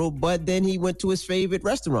funeral, but then he went to his favorite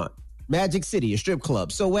restaurant, Magic City, a strip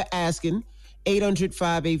club. So we're asking,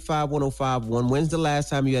 800-585-1051. When's the last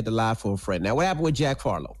time you had to lie for a friend? Now, what happened with Jack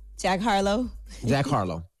Harlow? Jack Harlow? Jack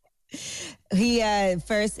Harlow. He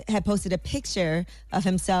first had posted a picture of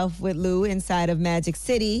himself with Lou inside of Magic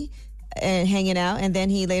City and hanging out. And then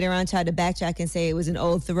he later on tried to backtrack and say it was an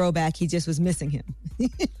old throwback. He just was missing him.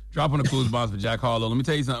 Drop on the clues box for Jack Harlow. Let me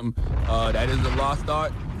tell you something. That is a lost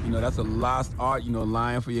art. That's a lost art.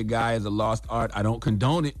 Lying for your guy is a lost art. I don't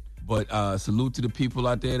condone it. But salute to the people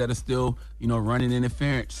out there that are still, running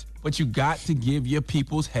interference. But you got to give your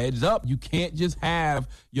people's heads up. You can't just have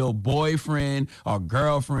your boyfriend or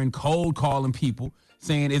girlfriend cold calling people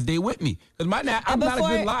saying, is they with me? Because I'm not a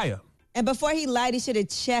good liar. And before he lied, he should have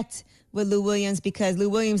checked with Lou Williams because Lou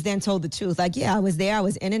Williams then told the truth. Like, yeah, I was there. I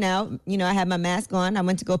was in and out. I had my mask on. I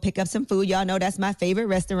went to go pick up some food. Y'all know that's my favorite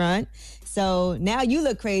restaurant. So now you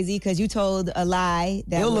look crazy because you told a lie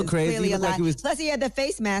that was crazy. Clearly a lie. Plus, he had the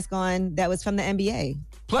face mask on that was from the NBA.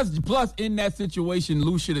 Plus, in that situation,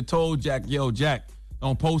 Lou should have told Jack, yo, Jack,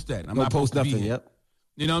 don't post that. I'm not supposed to be here. Yep.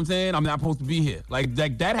 You know what I'm saying? I'm not supposed to be here. Like,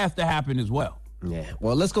 that has to happen as well. Yeah.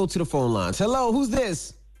 Well, let's go to the phone lines. Hello, who's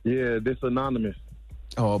this? Yeah, this Anonymous.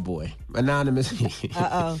 Oh, boy. Anonymous.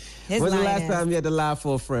 Uh-oh. When's the last time you had to lie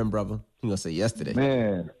for a friend, brother? You going to say yesterday.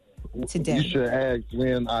 Man, today. You should ask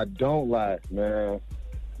when I don't lie, man.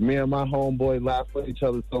 Me and my homeboy lie for each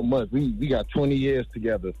other so much. We got 20 years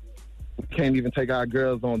together. We can't even take our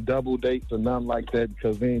girls on double dates or nothing like that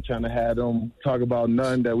because we ain't trying to have them talk about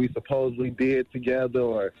nothing that we supposedly did together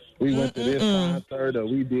or we went to this concert or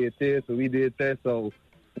we did this or we did that. So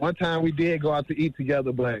one time we did go out to eat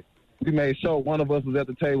together, but we made sure one of us was at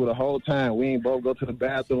the table the whole time. We ain't both go to the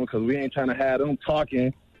bathroom because we ain't trying to have them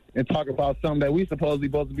talking and talk about something that we supposedly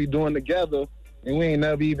supposed to be doing together, and we ain't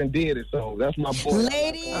never even did it. So that's my boy.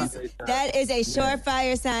 Ladies, that is a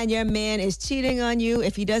surefire sign your man is cheating on you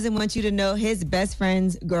if he doesn't want you to know his best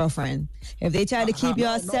friend's girlfriend. If they try to keep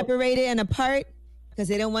y'all separated and apart because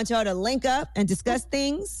they don't want y'all to link up and discuss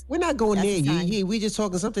things. We're not going there, Yee. We just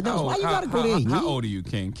talking something else. Why you got to go there, Yee? How old are you,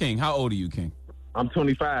 King? King, how old are you, King? I'm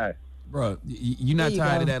 25. Bro, you're not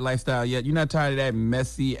tired of that lifestyle yet? You're not tired of that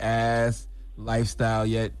messy-ass lifestyle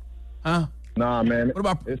yet? Huh? Nah, man. What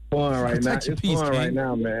about it's fun right now? It's peace, fun King. right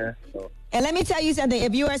now, man. So. And let me tell you something.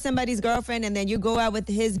 If you are somebody's girlfriend and then you go out with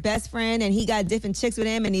his best friend and he got different chicks with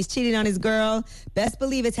him and he's cheating on his girl, best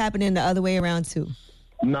believe it's happening the other way around too.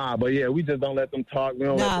 Nah, but yeah, we just don't let them talk. We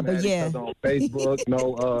don't let them each other on Facebook.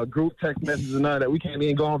 No group text messages and none of that. We can't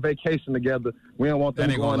even go on vacation together. We don't want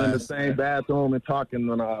them going in the same bathroom and talking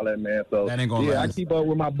and all that, man. So that ain't gonna last. I keep up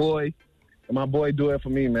with my boy, and my boy do it for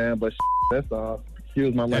me, man. But that's all.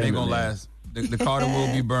 Excuse my language. That ain't gonna last. The Carter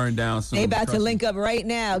will be burned down soon. They about to link up right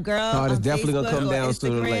now, girl. Carter's definitely going to come down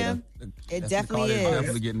sooner or later. It definitely is.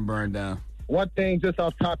 Definitely getting burned down. One thing just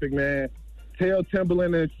off topic, man. Tell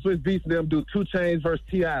Timberland and Swiss Beats them do 2 Chainz versus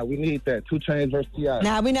T.I. We need that. 2 Chainz versus T.I.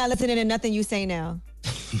 Nah, we're not listening to nothing you say now.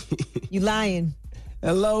 You lying.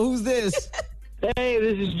 Hello, who's this? Hey,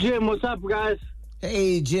 this is Jim. What's up, guys?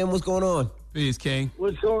 Hey, Jim, what's going on? Peace, King.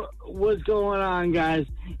 What's going on, guys?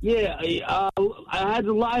 Yeah, I had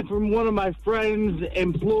to lie from one of my friends'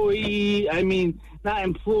 employee. I mean, not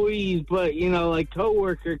employees, but, like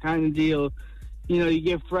coworker kind of deal. You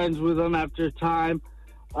get friends with them after a time.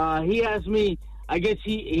 He asked me, I guess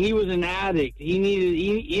he was an addict.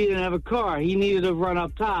 He didn't have a car. He needed to run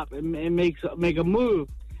up top and make a move.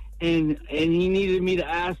 And he needed me to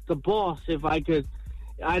ask the boss if I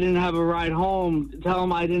didn't have a ride home, tell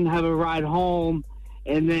him I didn't have a ride home,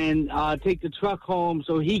 and then take the truck home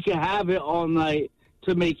so he could have it all night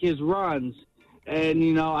to make his runs.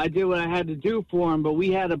 And, I did what I had to do for him, but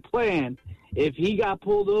we had a plan. If he got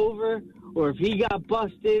pulled over or if he got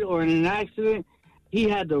busted or in an accident, he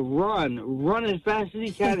had to run as fast as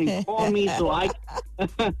he can and call me so I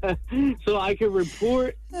could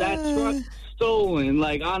report that truck stolen,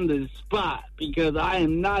 like on the spot, because I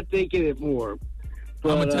am not taking it for him.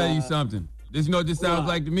 But, I'm gonna tell you something. You know what this sounds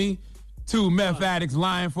like to me? 2 meth addicts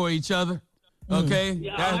lying for each other. Okay,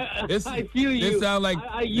 Yeah, I feel you. This sound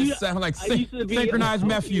like synchronized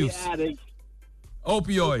meth use.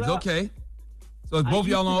 Opioids. Okay, so it's both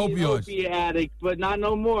y'all on opioids. Opiate addict, but not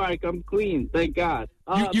no more. Like, I'm clean, thank God.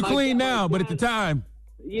 You clean now, but at the time.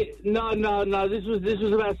 Yeah, no. This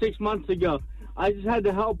was about 6 months ago. I just had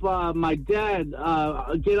to help my dad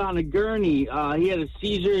get on a gurney. He had a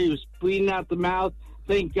seizure. He was bleeding out the mouth.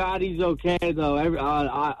 Thank God he's okay, though.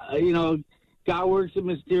 God works in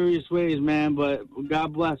mysterious ways, man. But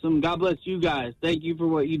God bless him. God bless you guys. Thank you for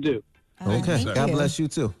what you do. Okay. God bless you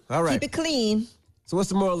too. All right. Keep it clean. So what's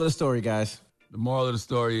the moral of the story, guys? The moral of the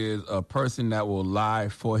story is a person that will lie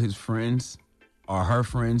for his friends or her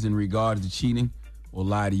friends in regards to cheating will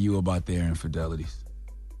lie to you about their infidelities.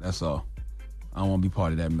 That's all. I don't want to be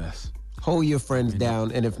part of that mess. Hold your friends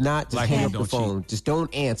down, and if not, just hang up the phone. Cheat. Just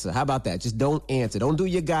don't answer. How about that? Just don't answer. Don't do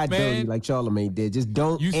your guy dirty like Charlamagne did. Just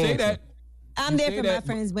don't answer. Say that. I'm there for my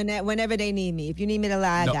friends whenever they need me. If you need me to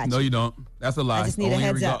lie, I got you. No, you don't. That's a lie. I just need a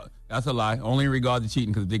heads up. That's a lie. Only in regard to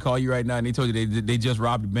cheating, because if they call you right now and they told you they just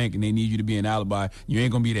robbed the bank and they need you to be an alibi, you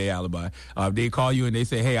ain't going to be their alibi. If they call you and they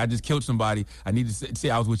say, hey, I just killed somebody, I need to say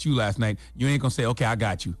I was with you last night, you ain't going to say, okay, I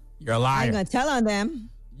got you. You're a liar. I ain't going to tell on them.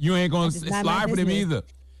 You ain't going to slide for them either.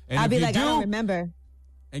 And I'll be like, I don't remember.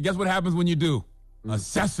 And guess what happens when you do?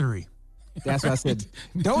 Accessory. That's what I said.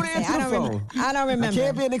 Don't answer the phone. I don't remember. I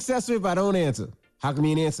can't be an accessory if I don't answer. How come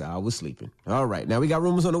you didn't answer? I was sleeping. All right. Now we got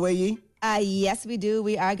rumors on the way, Yee? Yes, we do.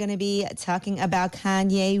 We are going to be talking about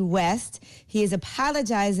Kanye West. He is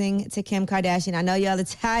apologizing to Kim Kardashian. I know y'all are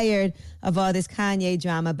tired of all this Kanye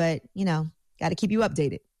drama, but, got to keep you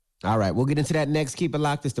updated. All right, we'll get into that next. Keep it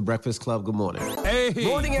locked. It's The Breakfast Club. Good morning. Hey,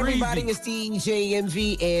 morning, everybody. It's DJ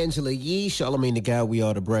MV, Angela Yee, Charlamagne the Guy. We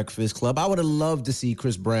are The Breakfast Club. I would have loved to see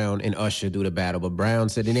Chris Brown and Usher do the battle, but Brown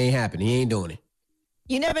said it ain't happening. He ain't doing it.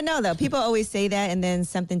 You never know, though. People always say that, and then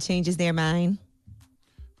something changes their mind.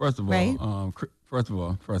 First of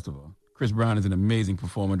all, Chris Brown is an amazing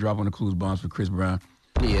performer. Drop on the clues bombs for Chris Brown.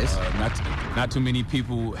 He is. Not too many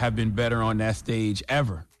people have been better on that stage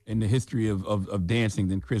ever in the history of dancing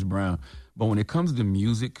than Chris Brown. But when it comes to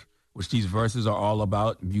music, which these verses are all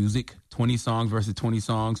about, music, 20 songs versus 20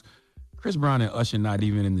 songs, Chris Brown and Usher not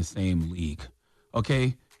even in the same league.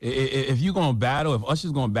 Okay? If you're going to battle, if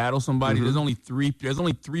Usher's going to battle somebody, there's only three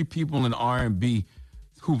people in R&B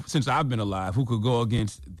who, since I've been alive, who could go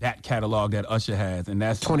against that catalog that Usher has, and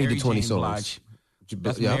that's 20 Mary to 20 Jane songs. Blige.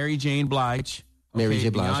 That's Mary Jane Blige. Mary J.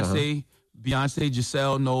 Blige. Beyonce,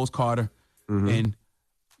 Giselle, Knowles Carter, and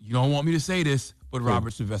you don't want me to say this, but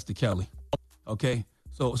Robert Sylvester Kelly. Okay?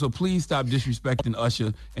 So please stop disrespecting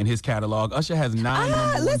Usher and his catalog. Usher has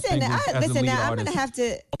 9 listen. I'm gonna have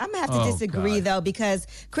to disagree though, because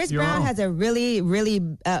Chris Brown has a really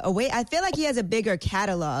way. I feel like he has a bigger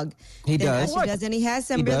catalog than Usher does, and he has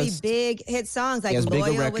some really big hit songs like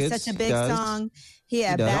 "Loyal" was such a big song. He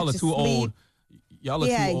had "Back to Sleep." Too old. Y'all are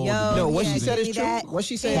too old. No, what she said is true. What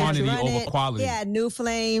she said quantity over quality. He had "New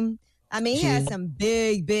Flame." I mean, he has some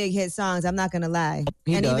big hit songs. I'm not going to lie.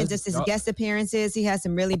 Even just his guest appearances, he has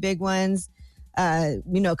some really big ones.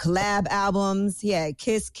 Collab albums. He had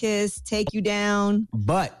Kiss Kiss, Take You Down.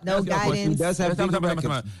 But No Guidance. He does have big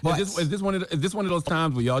records. Is this one of those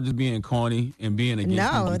times where y'all just being corny and being against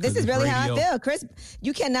No, this is really how I feel. Chris,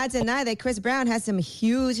 you cannot deny that Chris Brown has some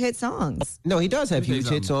huge hit songs. No, he does have huge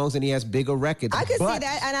hit songs, and he has bigger records. I could see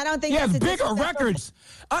that, and I don't think he has bigger records.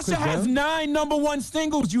 Usher has 9 #1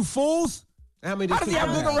 singles, you fools. How does he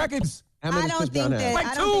have bigger records? I don't think that. Like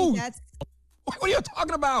I don't think 2. that's. What are you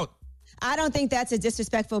talking about? I don't think that's a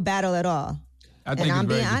disrespectful battle at all. And I'm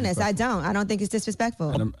being honest, I don't think it's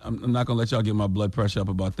disrespectful. And I'm not going to let y'all get my blood pressure up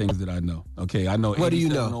about things that I know. Okay, I know. What do you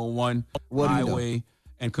know? 8701, Highway,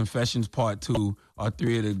 and Confessions Part 2 are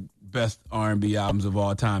 3 of the best R&B albums of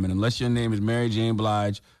all time. And unless your name is Mary Jane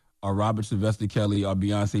Blige or Robert Sylvester Kelly or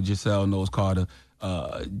Beyonce, Giselle, Knowles Carter,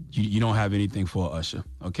 you don't have anything for Usher,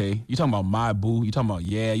 okay? You talking about My Boo, you talking about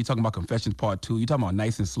you talking about Confessions Part 2, you talking about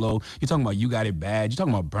Nice and Slow, you talking about You Got It Bad, you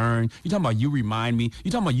talking about Burn, you talking about You Remind Me,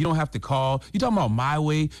 you talking about You Don't Have to Call, you talking about My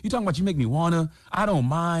Way, you talking about You Make Me Wanna, I Don't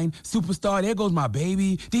Mind, Superstar, There Goes My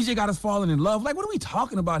Baby, DJ Got Us Falling in Love. Like, what are we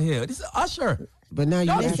talking about here? This is Usher. But now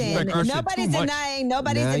you listen. Nobody's denying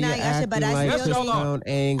Usher, but I still think Brown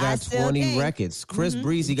ain't got 20 records. Chris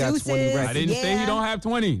Breezy got 20 records. I didn't say he don't have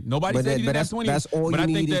 20. Nobody said he didn't have 20. That's all you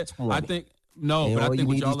need is 20. I think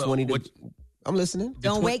what y'all I'm listening.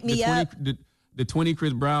 Don't wake me up. The 20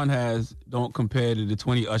 Chris Brown has don't compare to the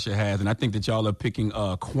 20 Usher has, and I think that y'all are picking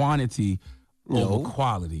quantity over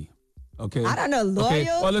quality. Okay. I don't know. Loyal? Okay.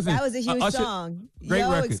 Well, listen, that was a huge Usher, song. Great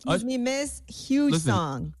Yo, record. Excuse me, miss. Huge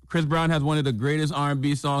song. Chris Brown has one of the greatest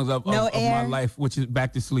R&B songs of my life, which is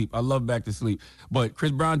Back to Sleep. I love Back to Sleep. But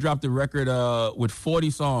Chris Brown dropped a record with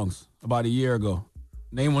 40 songs about a year ago.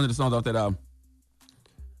 Name one of the songs off that album.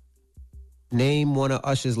 Name one of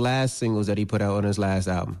Usher's last singles that he put out on his last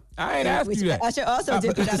album. I ain't asking you that. Usher also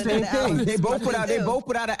did put out another album. They both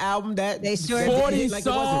put out an album that they sure 40 did.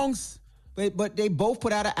 songs. But they both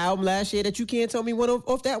put out an album last year that you can't tell me one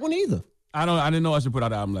off that one either. I didn't know Usher put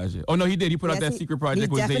out an album last year. Oh no, he did. He put out that secret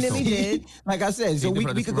project with Zay. He definitely did. Like I said, so we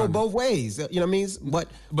could go both ways. You know what I mean? But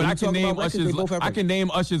I can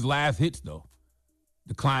name Usher's last hits though.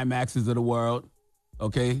 The climaxes of the world.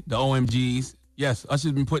 Okay, the OMGs. Yes,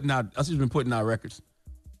 Usher's been putting out records.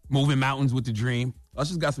 Moving Mountains with the Dream.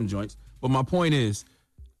 Usher's got some joints. But my point is,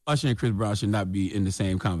 Usher and Chris Brown should not be in the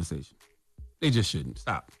same conversation. They just shouldn't.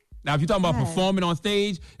 Stop. Now, if you're talking about performing on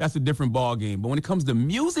stage, that's a different ball game. But when it comes to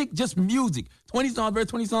music, just music, 20 songs versus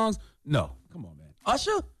 20 songs, no. Come on, man.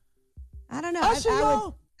 Usher? I don't know.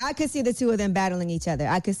 Usher, I could see the two of them battling each other.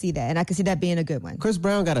 I could see that. And I could see that being a good one. Chris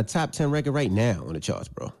Brown got a top 10 record right now on the charts,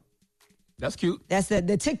 bro. That's cute. That's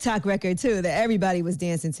the TikTok record, too, that everybody was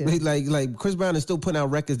dancing to. Like Chris Brown is still putting out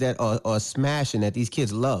records that are smashing that these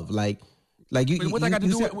kids love. Like you, what that got to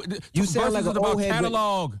do with you sound like an about old head.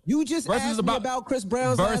 catalog. You just asked me about Chris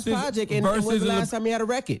Brown's last project and when's the last time he had a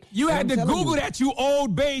record. You had to Google that, you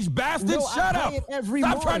old beige bastard. No, Shut up.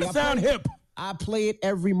 Stop trying to sound hip. I play it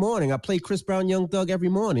every morning. I play Chris Brown, Young Thug every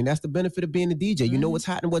morning. That's the benefit of being a DJ. You know what's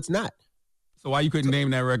hot and what's not. So why you couldn't name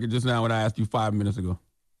that record just now when I asked you 5 minutes ago?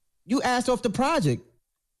 You asked off the project.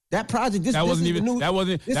 That project, that wasn't even the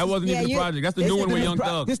project. That's the new one with Young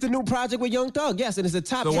Thug. This the new project with Young Thug. Yes, and it's a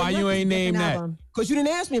top. So why you ain't named that? Because you didn't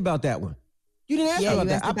ask me about that one. You didn't ask me about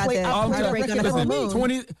that. I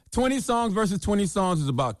played 20 songs versus 20 songs is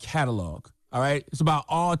about catalog. All right, it's about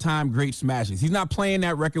all-time great smashes. He's not playing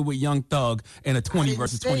that record with Young Thug in a 20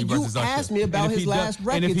 versus 20 versus Usher. You asked me about his last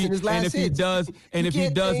records and his last hits. And if he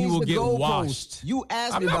does, he will get washed. You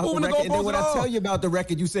asked me about the record, and then when I tell you about the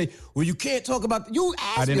record, you say, "Well, you can't talk about." You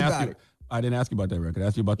asked me about it. I didn't ask you about that record. I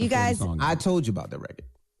asked you about the 40 songs. I told you about that record.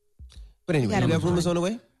 But anyway, you have rumors on the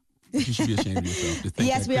way. You should be ashamed of yourself.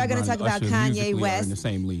 Yes, we are going to talk about Kanye West in the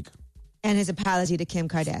same league and his apology to Kim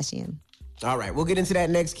Kardashian. All right, we'll get into that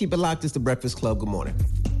next. Keep it locked. It's The Breakfast Club. Good morning.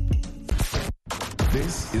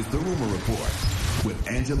 This is The Rumor Report with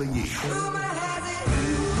Angela Yee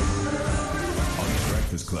on The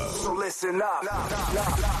Breakfast Club. So listen up.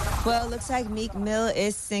 Well, it looks like Meek Mill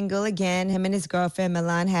is single again. Him and his girlfriend,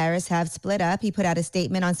 Milan Harris, have split up. He put out a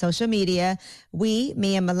statement on social media. Me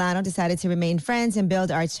and Milano decided to remain friends and build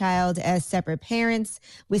our child as separate parents.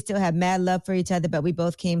 We still have mad love for each other, but we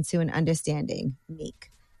both came to an understanding. Meek.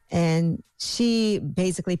 And she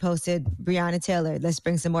basically posted Breonna Taylor. Let's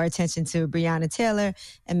bring some more attention to Breonna Taylor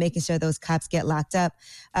and making sure those cops get locked up.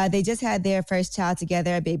 They just had their first child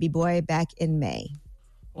together, a baby boy, back in May.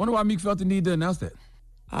 I wonder why Meek felt the need to announce that.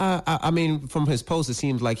 I mean, from his post, it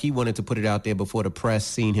seems like he wanted to put it out there before the press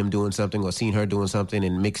seen him doing something or seen her doing something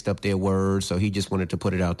and mixed up their words. So he just wanted to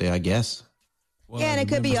put it out there, I guess. Well, yeah, and it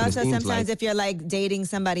could be also sometimes if you're like dating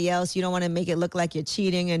somebody else, you don't want to make it look like you're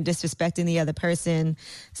cheating and disrespecting the other person.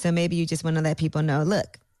 So maybe you just want to let people know,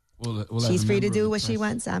 look, she's free to do what she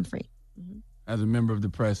wants. I'm free. Mm-hmm. As a member of the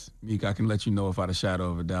press, Meek, I can let you know without a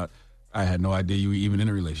shadow of a doubt, I had no idea you were even in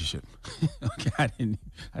a relationship. Okay, I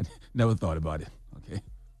never thought about it. Okay.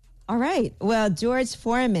 All right. Well, George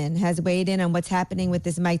Foreman has weighed in on what's happening with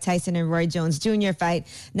this Mike Tyson and Roy Jones Jr. fight.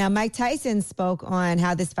 Now, Mike Tyson spoke on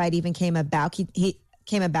how this fight even came about. He talked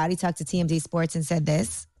to TMZ Sports and said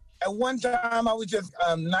this. At one time, I was just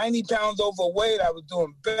 90 pounds overweight. I was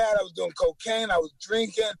doing bad. I was doing cocaine. I was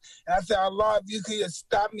drinking. And I said, Allah, if you could just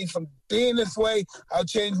stop me from being this way, I'll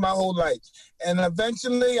change my whole life. And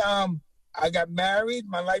eventually, I got married.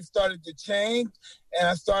 My life started to change. And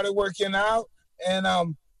I started working out.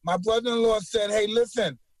 And my brother-in-law said, hey,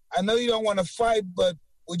 listen, I know you don't want to fight, but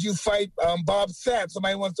would you fight Bob Sapp?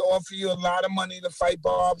 Somebody wants to offer you a lot of money to fight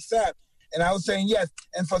Bob Sapp. And I was saying yes.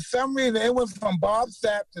 And for some reason, it went from Bob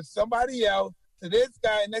Sapp to somebody else to this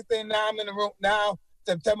guy. Next thing now I'm in the room. Now,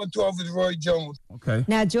 September 12th is Roy Jones. Okay.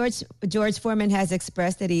 Now, George Foreman has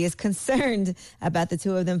expressed that he is concerned about the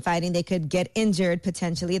two of them fighting. They could get injured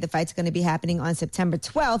potentially. The fight's going to be happening on September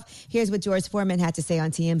 12th. Here's what George Foreman had to say on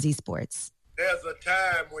TMZ Sports. There's a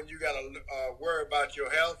time when you got to worry about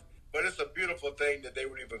your health, but it's a beautiful thing that they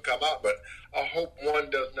would even come out. But I hope one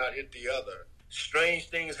does not hit the other. Strange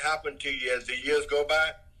things happen to you as the years go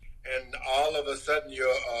by, and all of a sudden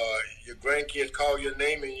your grandkids call your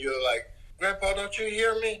name, and you're like, Grandpa, don't you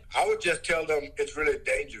hear me? I would just tell them it's really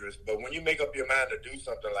dangerous. But when you make up your mind to do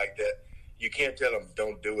something like that, you can't tell them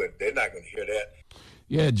don't do it. They're not going to hear that.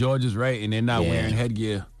 Yeah, George is right, and they're not wearing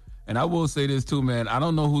headgear. And I will say this, too, man. I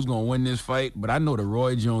don't know who's going to win this fight, but I know the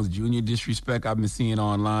Roy Jones Jr. disrespect I've been seeing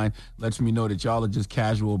online lets me know that y'all are just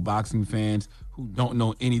casual boxing fans who don't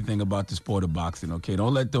know anything about the sport of boxing, okay?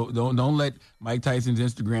 Don't let Mike Tyson's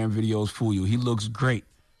Instagram videos fool you. He looks great,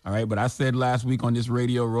 all right? But I said last week on this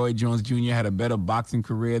radio, Roy Jones Jr. had a better boxing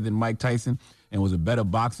career than Mike Tyson and was a better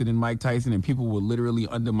boxer than Mike Tyson, and people were literally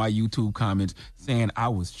under my YouTube comments saying I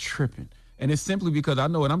was tripping. And it's simply because I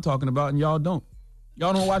know what I'm talking about and y'all don't.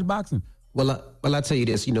 Y'all don't watch boxing. Well, I'll tell you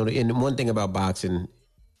this, and one thing about boxing,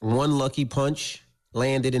 one lucky punch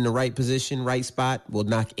landed in the right position, right spot, will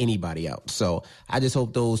knock anybody out. So I just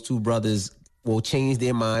hope those two brothers will change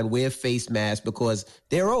their mind, wear face masks, because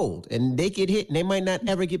they're old and they get hit and they might not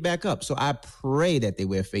ever get back up. So I pray that they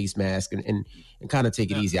wear face masks and kind of take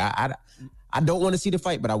it easy. I don't want to see the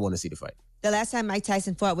fight, but I want to see the fight. The last time Mike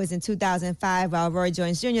Tyson fought was in 2005, while Roy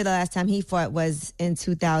Jones Jr., the last time he fought was in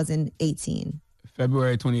 2018.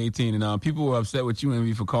 February 2018, and people were upset with you,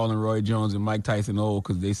 Envy, for calling Roy Jones and Mike Tyson old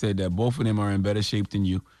because they said that both of them are in better shape than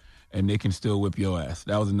you, and they can still whip your ass.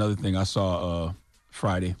 That was another thing I saw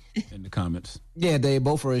Friday in the comments. Yeah, they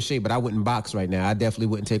both are in shape, but I wouldn't box right now. I definitely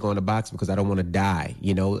wouldn't take on the box because I don't want to die.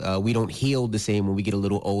 We don't heal the same when we get a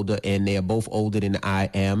little older, and they are both older than I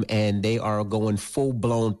am, and they are going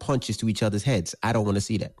full-blown punches to each other's heads. I don't want to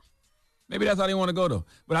see that. Maybe that's how they want to go, though.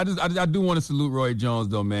 But I do want to salute Roy Jones,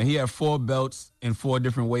 though, man. He had 4 belts in 4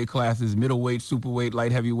 different weight classes: middleweight, superweight,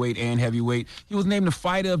 light heavyweight, and heavyweight. He was named the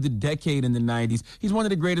fighter of the decade in the 90s. He's one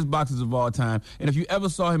of the greatest boxers of all time. And if you ever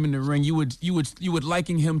saw him in the ring, you would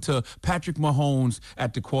liken him to Patrick Mahomes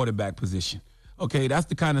at the quarterback position. Okay, that's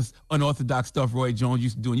the kind of unorthodox stuff Roy Jones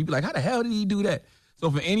used to do. And you'd be like, how the hell did he do that? So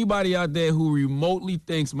for anybody out there who remotely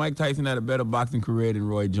thinks Mike Tyson had a better boxing career than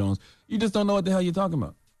Roy Jones, you just don't know what the hell you're talking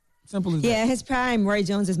about. Simple as that. Yeah, his prime, Roy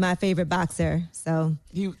Jones is my favorite boxer. So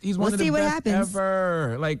he's one of the best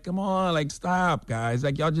ever. Like, come on, like, stop, guys.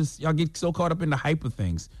 Like, y'all get so caught up in the hype of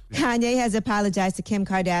things. Kanye has apologized to Kim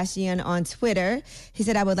Kardashian on Twitter. He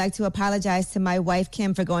said, I would like to apologize to my wife,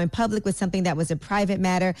 Kim, for going public with something that was a private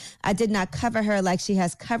matter. I did not cover her like she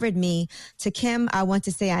has covered me. To Kim, I want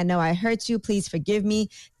to say, I know I hurt you. Please forgive me.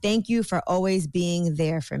 Thank you for always being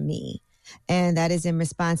there for me. And that is in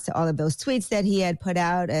response to all of those tweets that he had put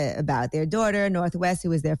out about their daughter, Northwest, who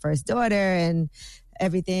was their first daughter, and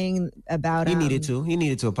everything about... He needed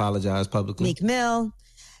to apologize publicly. Meek Mill.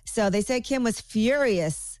 So they said Kim was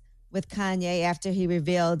furious with Kanye after he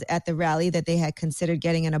revealed at the rally that they had considered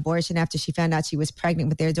getting an abortion after she found out she was pregnant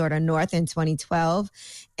with their daughter, North, in 2012.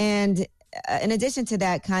 And in addition to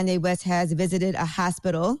that, Kanye West has visited a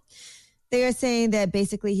hospital. They are saying that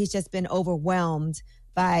basically he's just been overwhelmed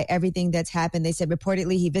by everything that's happened. They said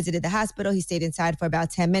reportedly he visited the hospital. He stayed inside for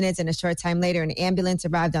about 10 minutes, and a short time later, an ambulance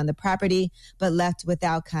arrived on the property, but left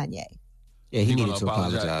without Kanye. Yeah, he needed to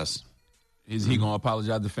apologize. Is he going to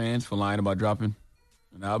apologize to fans for lying about dropping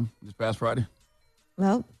an album this past Friday?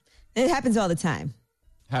 Well, it happens all the time.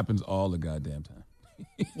 Happens all the goddamn time.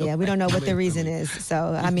 Yeah, we don't know what the reason is.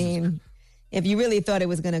 So, I mean, if you really thought it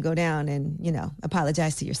was going to go down, and,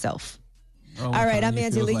 apologize to yourself. Oh, all right, I'm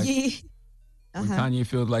Angela Yee. When Kanye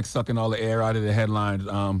feels like sucking all the air out of the headlines,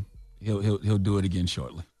 he'll do it again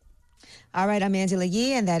shortly. All right, I'm Angela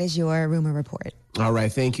Yee, and that is your Rumor Report. All right,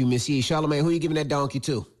 thank you, Miss Yee. Charlamagne, who are you giving that donkey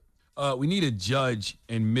to? We need a judge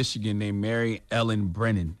in Michigan named Mary Ellen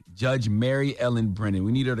Brennan. Judge Mary Ellen Brennan.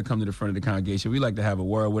 We need her to come to the front of the congregation. We like to have a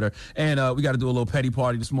word with her. And we got to do a little petty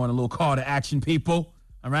party this morning, a little call to action, people.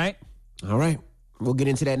 All right? All right. We'll get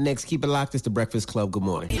into that next. Keep it locked. It's the Breakfast Club. Good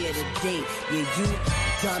morning. Yeah, today, you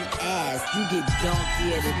dumb ass. You get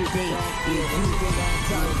donkey of the day. Yeah, you dumb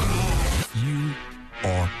ass. You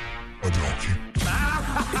are a donkey.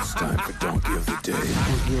 It's time for Donkey of the Day.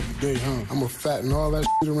 Donkey of the Day, huh? I'm gonna fatten all that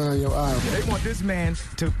shit around your eye. They want this man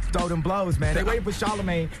to throw them blows, man. They waiting for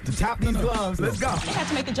Charlamagne to tap these gloves. Let's go. They had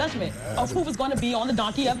to make a judgment of who was going to be on the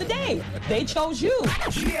Donkey of the Day. They chose you.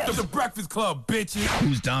 It's the Breakfast Club, bitches.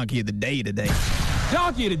 Who's Donkey of the Day today?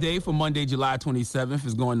 Donkey of the Day for Monday, July 27th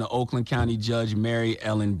is going to Oakland County Judge Mary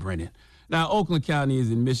Ellen Brennan. Now, Oakland County is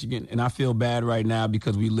in Michigan, and I feel bad right now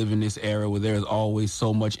because we live in this era where there is always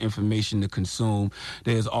so much information to consume.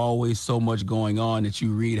 There's always so much going on that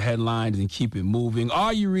you read headlines and keep it moving.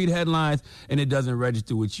 Or you read headlines and it doesn't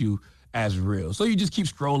register with you as real. So you just keep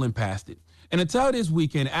scrolling past it. And until this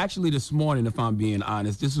weekend, actually this morning, if I'm being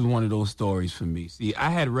honest, this is one of those stories for me. See, I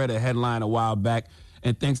had read a headline a while back,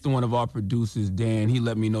 And thanks to one of our producers, Dan, he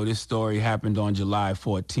let me know this story happened on July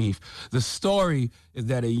 14th. The story is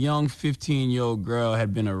that a young 15-year-old girl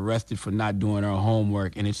had been arrested for not doing her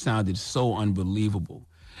homework, and it sounded so unbelievable.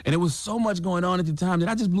 And there was so much going on at the time that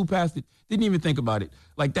I just blew past it, didn't even think about it.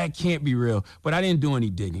 Like, that can't be real. But I didn't do any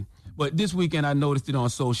digging. But this weekend, I noticed it on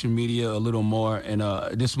social media a little more, and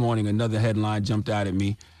this morning, another headline jumped out at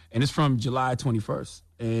me, and it's from July 21st.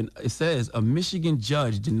 And it says, a Michigan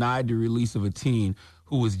judge denied the release of a teen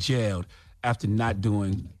who was jailed after not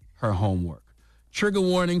doing her homework. Trigger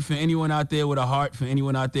warning for anyone out there with a heart, for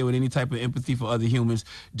anyone out there with any type of empathy for other humans.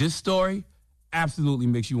 This story absolutely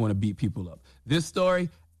makes you want to beat people up. This story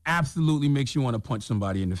absolutely makes you want to punch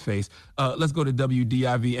somebody in the face. Let's go to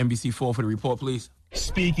WDIV NBC4 for the report, please.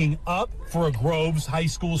 Speaking up for a Groves High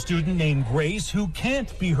School student named Grace who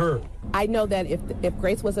can't be heard. I know that if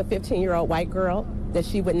Grace was a 15-year-old white girl, that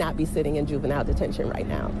she would not be sitting in juvenile detention right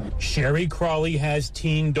now. Sherry Crawley has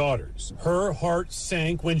teen daughters. Her heart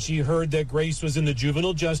sank when she heard that Grace was in the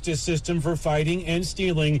juvenile justice system for fighting and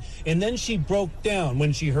stealing, and then she broke down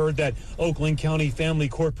when she heard that Oakland County Family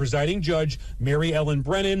Court presiding judge Mary Ellen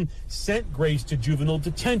Brennan sent Grace to juvenile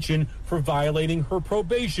detention for violating her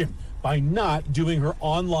probation by not doing her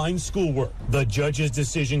online schoolwork. The judge's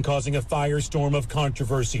decision causing a firestorm of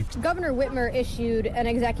controversy. Governor Whitmer issued an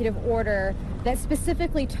executive order that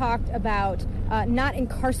specifically talked about not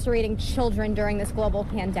incarcerating children during this global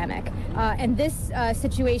pandemic. And this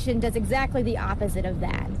situation does exactly the opposite of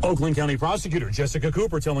that. Oakland County prosecutor Jessica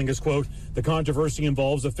Cooper telling us, quote, the controversy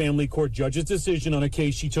involves a family court judge's decision on a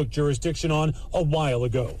case she took jurisdiction on a while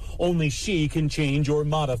ago. Only she can change or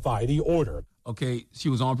modify the order. Okay, she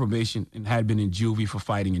was on probation and had been in juvie for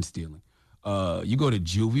fighting and stealing. You go to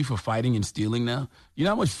juvie for fighting and stealing now? You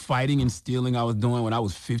know how much fighting and stealing I was doing when I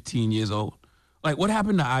was 15 years old? Like, what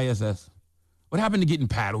happened to ISS? What happened to getting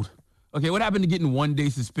paddled? Okay, what happened to getting one-day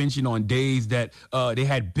suspension on days that they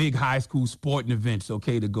had big high school sporting events,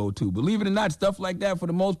 okay, to go to? Believe it or not, stuff like that, for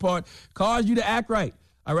the most part, caused you to act right.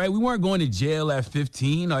 All right, we weren't going to jail at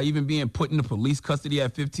 15 or even being put into police custody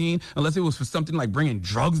at 15 unless it was for something like bringing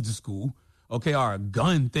drugs to school. Okay, or a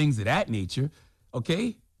gun, things of that nature,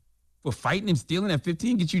 okay? For fighting and stealing at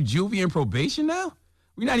 15, get you juvie and probation now?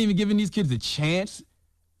 We're not even giving these kids a chance.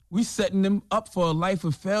 We're setting them up for a life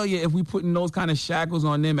of failure if we putting those kind of shackles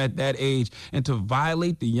on them at that age. And to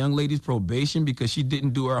violate the young lady's probation because she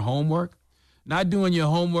didn't do her homework, not doing your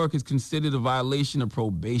homework is considered a violation of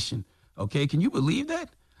probation, okay? Can you believe that?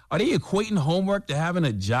 Are they equating homework to having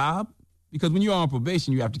a job? Because when you're on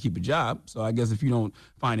probation, you have to keep a job. So I guess if you don't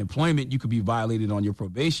find employment, you could be violated on your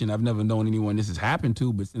probation. I've never known anyone this has happened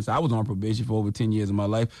to, but since I was on probation for over 10 years of my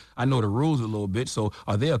life, I know the rules a little bit. So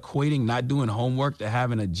are they equating not doing homework to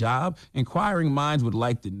having a job? Inquiring minds would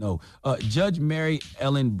like to know. Judge Mary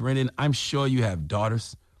Ellen Brennan, I'm sure you have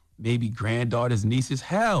daughters, maybe granddaughters, nieces.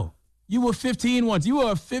 Hell, you were 15 once. You were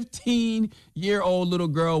a 15-year-old little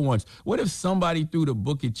girl once. What if somebody threw the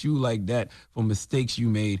book at you like that for mistakes you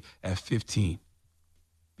made at 15?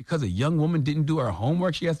 Because a young woman didn't do her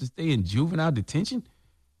homework, she has to stay in juvenile detention?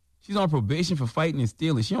 She's on probation for fighting and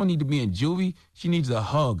stealing. She don't need to be in juvie. She needs a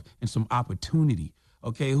hug and some opportunity.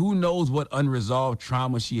 Okay, who knows what unresolved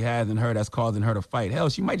trauma she has in her that's causing her to fight? Hell,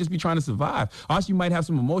 she might just be trying to survive. Or she might have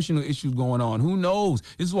some emotional issues going on. Who knows?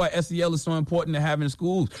 This is why SEL is so important to have in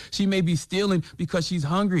schools. She may be stealing because she's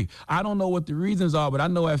hungry. I don't know what the reasons are, but I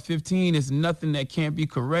know at 15, it's nothing that can't be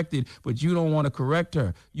corrected, but you don't want to correct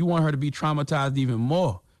her. You want her to be traumatized even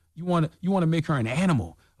more. You want to make her an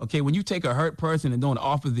animal. Okay, when you take a hurt person and don't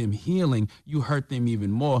offer them healing, you hurt them even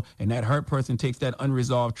more. And that hurt person takes that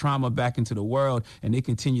unresolved trauma back into the world, and they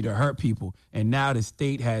continue to hurt people. And now the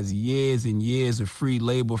state has years and years of free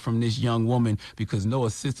labor from this young woman because no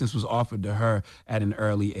assistance was offered to her at an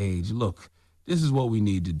early age. Look, this is what we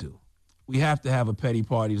need to do. We have to have a petty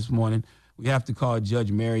party this morning. We have to call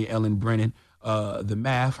Judge Mary Ellen Brennan. The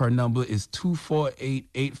math, her number is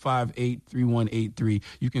 248-858-3183.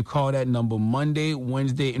 You can call that number Monday,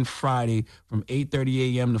 Wednesday, and Friday from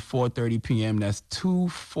 8:30 a.m. to 4:30 p.m. That's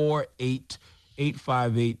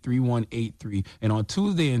 248-858-3183. And on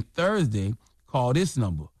Tuesday and Thursday, call this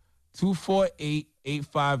number,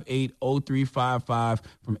 248-858-0355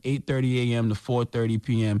 from 8:30 a.m. to 4:30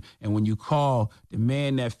 p.m. And when you call,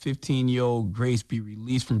 demand that 15-year-old Grace be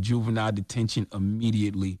released from juvenile detention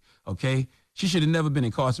immediately, okay? She should have never been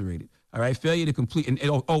incarcerated. All right, failure to complete and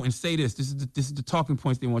say this. This is the talking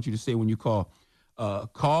points they want you to say when you call.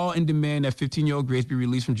 Call and demand that 15-year-old Grace be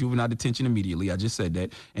released from juvenile detention immediately. I just said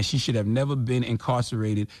that. And she should have never been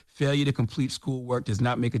incarcerated. Failure to complete schoolwork does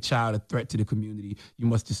not make a child a threat to the community. You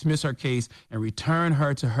must dismiss her case and return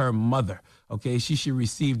her to her mother. Okay, she should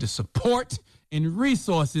receive the support and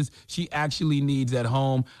resources she actually needs at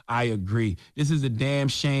home. I agree. This is a damn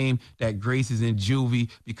shame that Grace is in juvie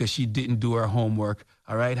because she didn't do her homework.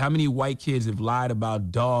 All right. How many white kids have lied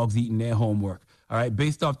about dogs eating their homework? All right.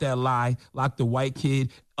 Based off that lie, lock the white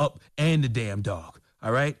kid up and the damn dog.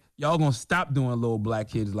 All right. Y'all gonna stop doing little black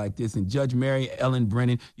kids like this. And Judge Mary Ellen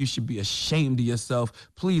Brennan, you should be ashamed of yourself.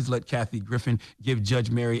 Please let Kathy Griffin give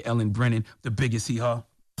Judge Mary Ellen Brennan the biggest hee-haw.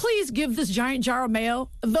 Please give this giant jar of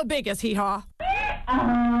mail the biggest hee-haw.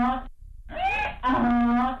 I'm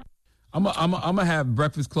gonna have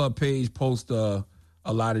Breakfast Club page post a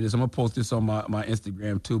lot of this. I'm gonna post this on my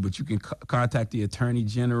Instagram too. But you can contact the Attorney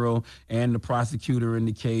General and the prosecutor in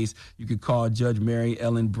the case. You can call Judge Mary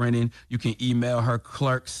Ellen Brennan. You can email her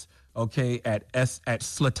clerks. Okay, at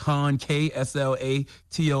Slatonk,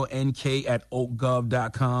 SLATONK at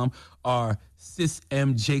oakgov.com or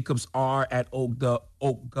sismjacobsr at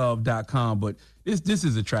oakgov.com. But this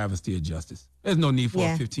is a travesty of justice. There's no need for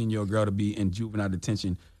a 15-year-old girl to be in juvenile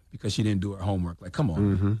detention because she didn't do her homework. Like, come on.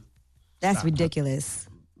 Mm-hmm. That's ridiculous.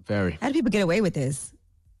 Very. How do people get away with this?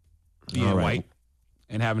 Being white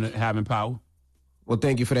and having power. Well,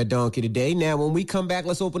 thank you for that donkey today. Now, when we come back,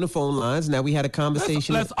 let's open the phone lines. Now, we had a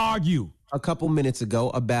conversation. Let's argue. A couple minutes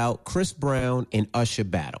ago about Chris Brown and Usher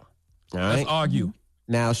battle. All right? Let's argue.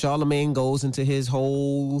 Now, Charlamagne goes into his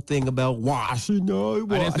whole thing about washing. I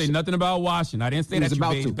didn't say nothing about washing. I didn't say that, you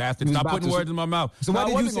beige bastard. Stop putting words in my mouth. So what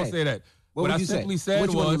did you say? I wasn't going to say that. What I simply said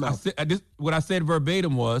was, what I said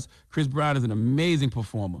verbatim was, Chris Brown is an amazing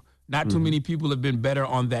performer. Not too many people have been better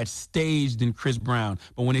on that stage than Chris Brown.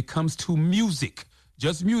 But when it comes to music,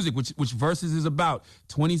 just music, which Versus is about,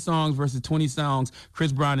 20 songs versus 20 songs,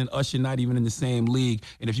 Chris Brown and Usher not even in the same league.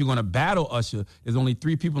 And if you're going to battle Usher, there's only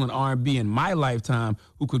 3 people in R&B in my lifetime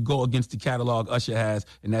who could go against the catalog Usher has,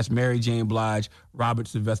 and that's Mary J. Blige, Robert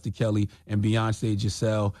Sylvester Kelly, and Beyonce,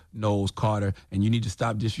 Giselle, Knowles, Carter. And you need to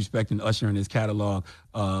stop disrespecting Usher and his catalog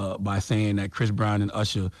by saying that Chris Brown and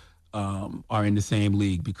Usher are in the same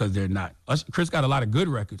league, because they're not. Chris got a lot of good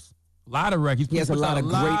records. A lot of records. He has a lot of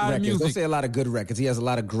great records. Don't say a lot of good records. He has a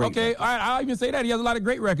lot of great records. All right, I'll even say that. He has a lot of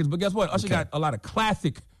great records. But guess what? Usher got a lot of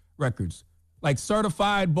classic records. Like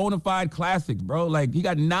certified, bona fide classics, bro. Like, he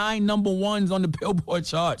got 9 number 1s on the Billboard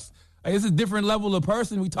charts. Like, it's a different level of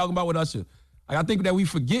person we talking about with Usher. Like, I think that we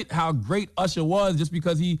forget how great Usher was just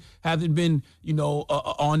because he hasn't been,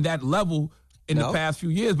 on that level in the past few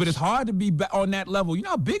years. But it's hard to be on that level. You know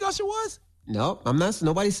how big Usher was? No, I'm not.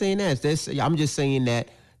 Nobody's saying that. I'm just saying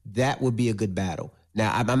that would be a good battle.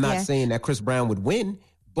 Now, I'm not saying that Chris Brown would win,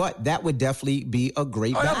 but that would definitely be a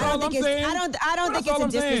great battle. I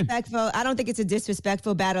don't think it's a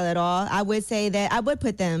disrespectful battle at all. I would say that I would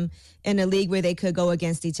put them in a league where they could go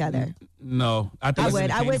against each other. No, I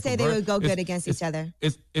would say they would go good against each other.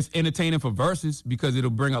 It's entertaining for verses because it'll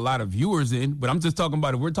bring a lot of viewers in. But I'm just talking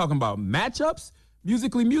about, if we're talking about matchups,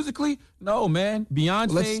 musically, no, man.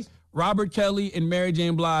 Beyonce, Robert Kelly, and Mary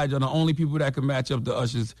J. Blige are the only people that can match up to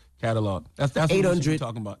Usher's catalog. That's what we're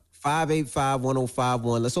talking about.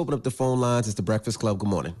 585-1051. Let's open up the phone lines. It's The Breakfast Club. Good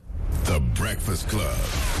morning. The Breakfast Club.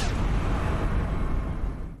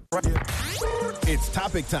 It's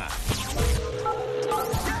topic time.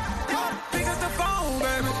 Pick up the phone,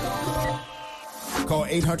 baby. Call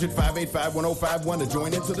 800-585-1051 to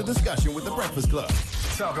join into the discussion with The Breakfast Club.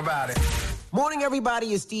 Talk about it. Morning,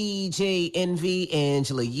 everybody. It's DJ Envy,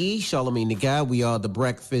 Angela Yee, Charlamagne the Guy. We are The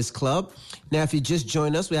Breakfast Club. Now, if you just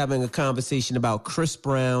joined us, we're having a conversation about Chris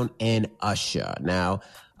Brown and Usher. Now,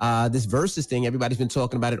 this versus thing, everybody's been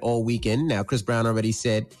talking about it all weekend. Now, Chris Brown already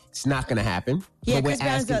said it's not going to happen. Yeah, Chris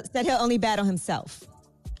Brown said he'll only battle himself.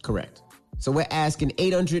 Correct. So we're asking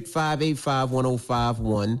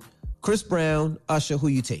 800-585-1051. Chris Brown, Usher, who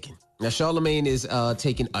you taking? Now, Charlamagne is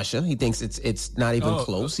taking Usher. He thinks it's not even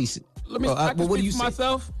close. Let me what do you say?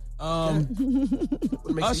 Myself. What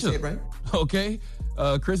makes you say it, right? Okay.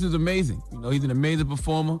 Chris is amazing. He's an amazing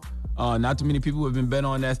performer. Not too many people have been better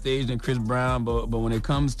on that stage than Chris Brown, but when it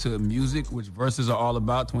comes to music, which verses are all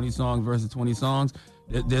about, 20 songs versus 20 songs,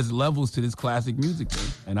 there's levels to this classic music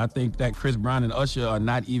thing. And I think that Chris Brown and Usher are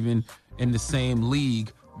not even in the same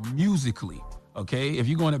league musically. Okay, if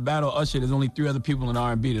you're going to battle Usher, there's only 3 other people in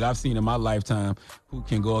R&B that I've seen in my lifetime who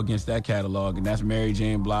can go against that catalog, and that's Mary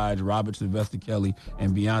J. Blige, Robert Sylvester Kelly,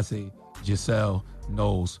 and Beyonce, Giselle,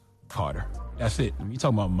 Knowles, Carter. That's it. When you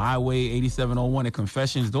talking about My Way, 8701, and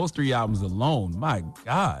Confessions, those 3 albums alone, my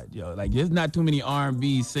God, there's not too many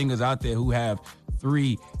R&B singers out there who have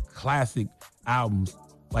 3 classic albums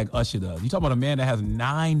like Usher does. You talking about a man that has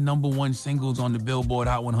 9 number 1 singles on the Billboard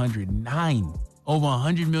Hot 100, 9. Over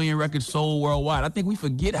 100 million records sold worldwide. I think we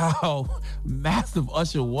forget how massive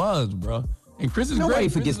Usher was, bro. And Chris is Nobody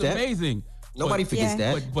great. forgets Chris is that. amazing. Nobody forgets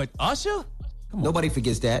that. But Usher? Nobody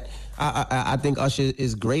forgets that. I think Usher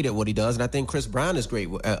is great at what he does, and I think Chris Brown is great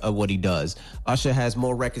at what he does. Usher has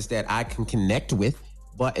more records that I can connect with.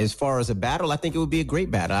 But as far as a battle, I think it would be a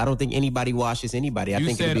great battle. I don't think anybody washes anybody. I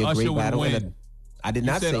think it would be a great battle. I did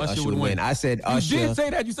not say Usher would win. I said Usher. You did say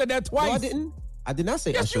that. You said that twice. No, I didn't. I did not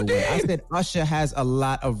say Yes, Usher you would win. I did. said Usher has a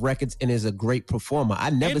lot of records and is a great performer. I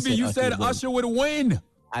never Envy, said you Usher said would win. Usher would win.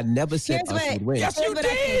 I never said Usher would win. Yes, you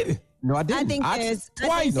did. No, I didn't. I think there's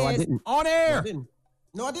twice. No, I didn't. On air.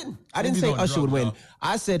 No, I didn't. I didn't say Usher would win.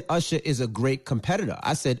 I said Usher is a great competitor.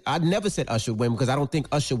 I never said Usher would win because I don't think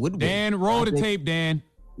Usher would win. Dan, roll the tape, Dan.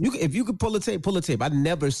 If you could pull the tape, pull the tape. I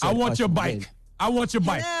never said I want Usher your would bike. win. I want your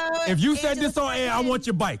bike. Hello, If you said Angela this on air, I want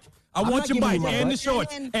your bike. I I'm want not your giving bike you my and the butt.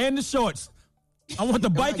 shorts. And the shorts. I want the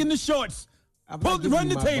bike and the shorts. I'm not giving Run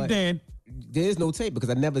you the my tape, butt. Dan. There is no tape because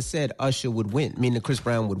I never said Usher would win, meaning Chris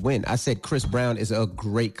Brown would win. I said Chris Brown is a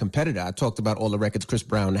great competitor. I talked about all the records Chris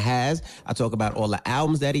Brown has. I talked about all the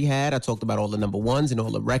albums that he had. I talked about all the number ones and all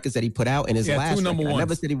the records that he put out in his Yeah, last two number record. I never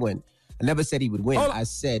ones. said he win. I never said he would win. Hold- I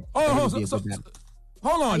said Oh, it hold would be a on. good battle.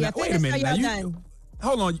 Hold on. yeah, Now. Wait a finish minute. so Now y'all you done.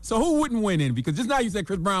 hold on. So who wouldn't win in? Because just now you said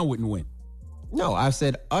Chris Brown wouldn't win. No, I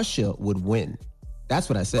said Usher would win. That's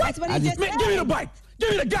what I said. That's what he I just Man, said. give me the bike. Give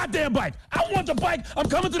me the goddamn bike. I want the bike. I'm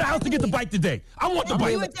coming to the house to get the bike today. I want the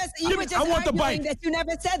bike. You were just I want the bike. arguing that you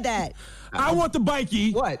never said that. I want the bike,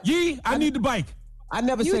 Yee. What? Yee, I need the bike. I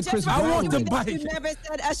never You said just Chris Brown I want would the win. bike. You never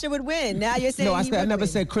said Usher would win. Now you're saying No, I he said I would never win.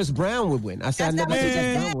 said Chris Brown would win. I said That's I not never what you said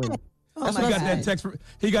just Chris Brown said. would win. Oh That's my what He I got said. that text from.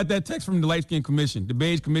 He got that text from the light skin commission. The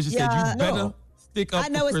beige commission Yeah. said you better No. stick up. I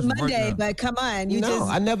know for it's Chris Monday, Brown. but come on. You No, just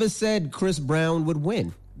I never said Chris Brown would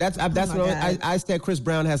win. That's my what God. I said. Chris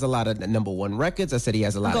Brown has a lot of number one records. I said he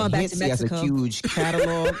has a lot going of back hits. to He has a Mexico. huge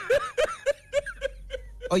catalog.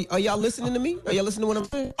 Are y'all listening to me? Are y'all listening to what I'm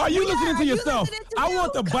saying? Are you listening to you yourself? listening to I you?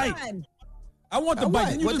 want the Come bike. on. I want the Now bike. what?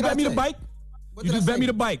 Didn't you What just did I bet me the say? bike? What You did just I bet me say?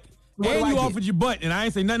 the bike. What And do you I offered get? your butt, and I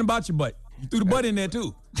ain't say nothing about your butt. You threw the butt in there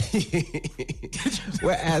too.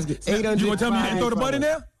 We're asking 800. You gonna tell me you didn't throw the butt in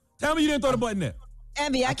there? Tell me you didn't throw the butt in there.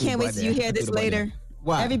 Envy, I threw can't the wait butt till you there. hear I this threw the butt later. there.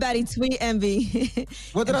 Why? Everybody tweet Envy.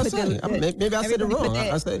 What did I And put say? Maybe I said it everybody put wrong.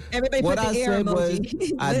 the- I said everybody what put the I ear said was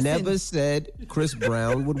emoji. I Listen. never said Chris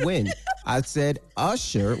Brown would win. I said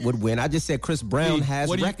Usher would win. I just said Chris Brown Hey, has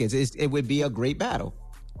what do you- records. It would be a great battle.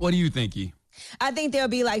 What do you think, E? I think there'll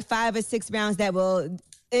be like 5 or 6 rounds that will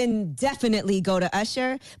indefinitely go to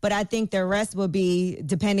Usher, but I think the rest will be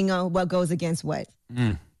depending on what goes against what.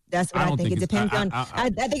 That's what I I, don't think. It think depends it's- on.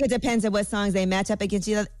 I- I think it depends on what songs they match up against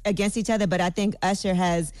each other. But I think Usher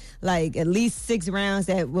has like at least 6 rounds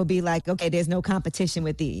that will be like, okay, there's no competition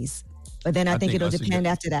with these. But then I think it'll Usher depend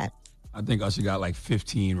after that. I think Usher got like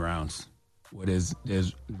 15 rounds where there's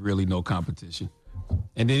really no competition.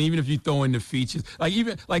 And then even if you throw in the features, like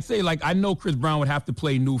even like say like I know Chris Brown would have to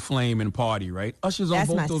play New Flame and Party, right? Usher's on That's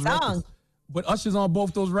both my those song. records. But Usher's on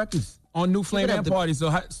both those records on New Flame have and to- Party.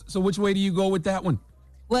 So which way do you go with that one?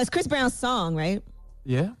 Well, it's Chris Brown's song, right?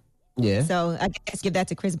 Yeah. Yeah. So I guess give that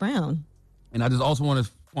to Chris Brown. And I just also want to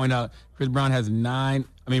point out Chris Brown has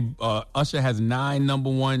Usher has 9 number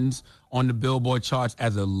ones on the Billboard charts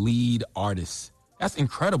as a lead artist. That's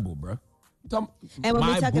incredible, bro. And when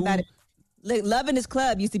we talk about it, look, "Love in This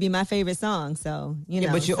Club" used to be my favorite song. So you know,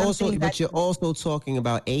 Yeah, but you're some also things but you're also talking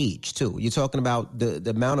about age too. You're talking about the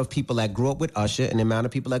amount of people that grew up with Usher and the amount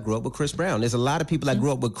of people that grew up with Chris Brown. There's a lot of people that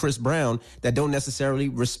grew up with Chris Brown that don't necessarily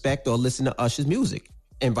respect or listen to Usher's music,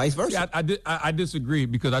 and vice versa. See, I disagree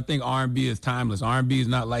because I think R&B is timeless. R&B is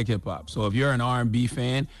not like hip hop. So if you're an R&B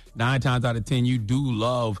fan, 9 times out of 10 you do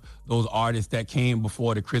love those artists that came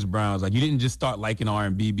before the Chris Browns. Like you didn't just start liking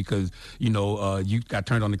R&B because you got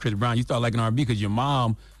turned on to Chris Brown. You started liking R&B because your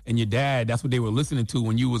mom and your dad, that's what they were listening to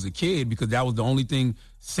when you was a kid because that was the only thing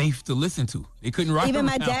safe to listen to. They couldn't rock Even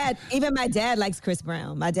around. my dad likes Chris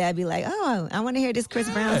Brown. My dad be like, "Oh, I want to hear this Chris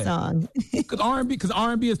Brown song." Because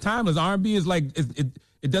R&B is timeless. R&B is like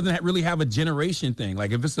it doesn't really have a generation thing.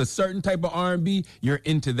 Like if it's a certain type of R&B, you're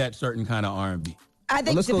into that certain kind of R&B. I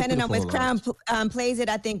think let's go depending through on the which phone Crown plays it,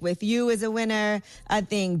 I think With You is a winner. I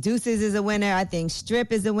think Deuces is a winner. I think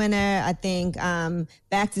Strip is a winner. I think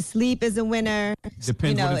Back to Sleep is a winner.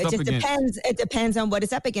 Depends what it's it up just against. depends. It depends on what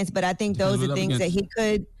it's up against. But I think those Depends are what it's things up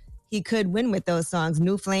that he could win with those songs.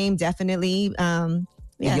 New Flame, definitely. The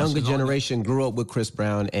Yeah. younger generation grew up with Chris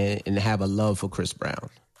Brown and have a love for Chris Brown.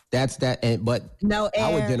 That's that. But No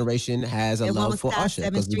our Air. generation has a It love Won't for Stop, Usher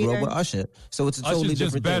Seventh because we grew up Streeter. with Usher. So it's a totally Usher's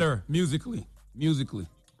just different better musically.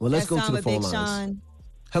 Well, let's That go song to the with phone Big lines. Sean.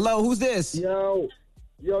 Hello, who's this? Yo,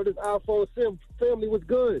 this iPhone family was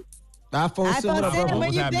good. iPhone 7, what up, iPhone 7, brother? where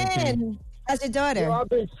What's you happening, been? How's your daughter? I've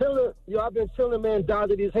been chilling, man, down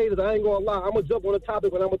to these haters. I ain't gonna lie. I'm gonna jump on the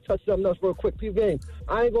topic, but I'm gonna touch something else real quick. Peep game.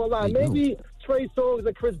 I ain't gonna lie. Maybe Trey Songz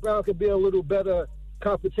and Chris Brown could be a little better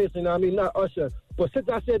competition. I mean, not Usher. But since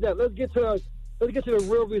I said that, let's get to the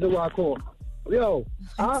real reason why I call. Yo,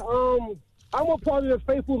 I'm a part of the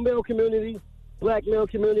faithful male community, black male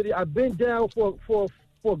community. I've been down for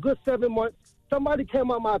a good 7 months. Somebody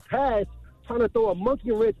came out my past trying to throw a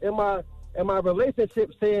monkey wrench in my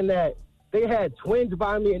relationship, saying that they had twins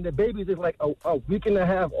by me and the babies is like a week and a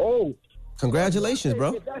half old. Congratulations,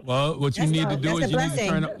 bro. Well, what you need to do is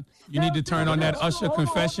you need to turn on that Usher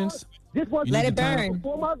Confessions. Let it burn.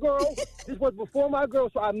 Before my girl. This was before my girl,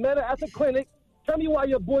 so I met her at the clinic. Tell me why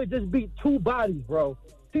your boy just beat 2 bodies, bro.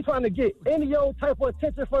 She trying to get any old type of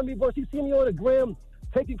attention from me, bro. She see me on the gram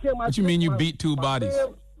taking care of my. What you mean you beat 2 bodies?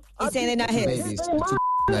 He's saying they're not his. Babies.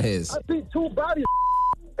 Not his. I beat 2 bodies,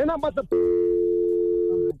 and I'm about to.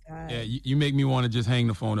 Yeah, you make me want to just hang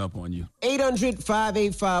the phone up on you.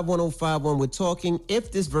 800-585-1051. We're talking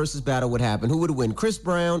if this versus battle would happen, who would win, Chris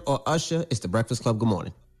Brown or Usher? It's the Breakfast Club. Good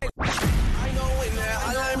morning.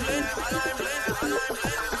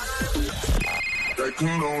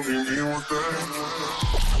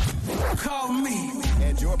 Call me.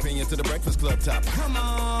 Add your opinion to the Breakfast Club topic. Come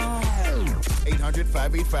on.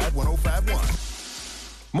 800-585-1051.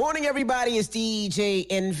 Morning, everybody. It's DJ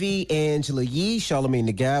Envy, Angela Yee, Charlamagne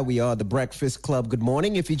the Guy. We are the Breakfast Club. Good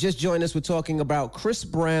morning. If you just joined us, we're talking about Chris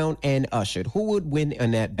Brown and Usher. Who would win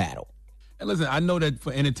in that battle? And listen, I know that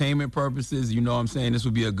for entertainment purposes, you know what I'm saying, this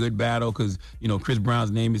would be a good battle because, you know, Chris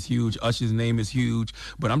Brown's name is huge. Usher's name is huge.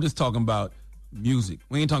 But I'm just talking about music.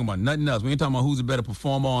 We ain't talking about nothing else. We ain't talking about who's a better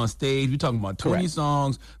performer on stage. We're talking about 20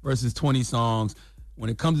 songs versus 20 songs. When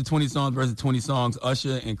it comes to 20 songs versus 20 songs,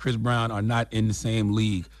 Usher and Chris Brown are not in the same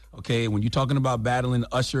league, okay? When you're talking about battling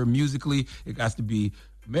Usher musically, it has to be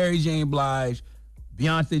Mary J. Blige,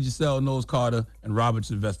 Beyonce Giselle Knowles Carter, and Robert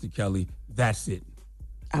Sylvester Kelly. That's it.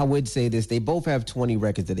 I would say this. They both have 20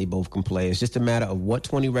 records that they both can play. It's just a matter of what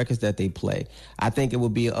 20 records that they play. I think it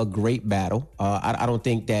would be a great battle. I don't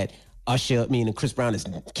think that Usher, and Chris Brown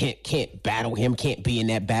can't battle him, can't be in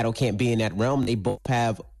that battle, can't be in that realm. They both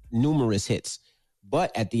have numerous hits.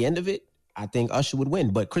 But at the end of it, I think Usher would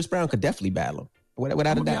win. But Chris Brown could definitely battle him, without a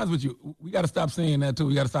doubt. To be honest with you, we got to stop saying that, too.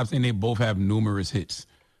 We got to stop saying they both have numerous hits.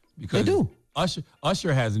 Because they do.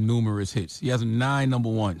 Usher has numerous hits. He has 9 number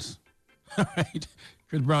ones. All right?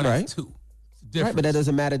 Chris Brown has 2. Right, but that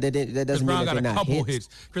doesn't matter. That doesn't mean that they're not hits.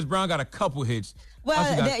 Chris Brown got a couple hits.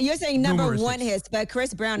 Well, you're saying number 1 hits, but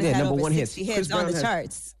Chris Brown has had over 60 hits on the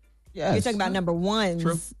charts. Yes. You're talking about number 1s.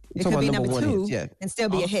 True. It could be number 2 and still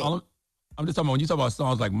be a hit. I'm just talking about when you talk about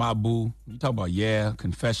songs like My Boo, you talk about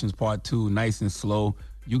Confessions Part 2, Nice and Slow,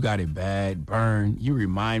 You Got It Bad, Burn, You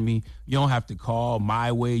Remind Me, You Don't Have to Call,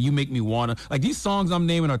 My Way, You Make Me Wanna. Like these songs I'm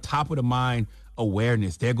naming are top of the mind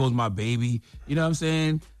awareness. There Goes My Baby. You know what I'm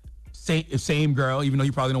saying? Same Girl, even though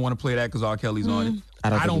you probably don't want to play that because R. Kelly's on it.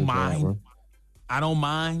 I don't mind. I don't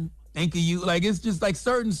mind. Think of You. Like, it's just like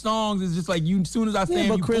certain songs, it's just like you, as soon as I say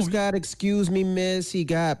but Chris got Excuse Me, Miss. He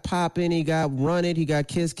got Poppin'. He got Run It. He got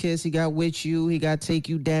Kiss Kiss. He got With You. He got Take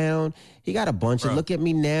You Down. He got a bunch of Look at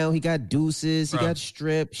Me Now. He got Deuces. He got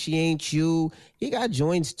Strip. She Ain't You. He got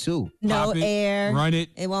joints, too. No Air. Run It.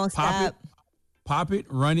 It Won't Stop. Pop It,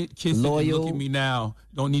 Run It, Kiss It, and Look at Me Now.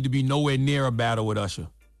 Don't need to be nowhere near a battle with Usher.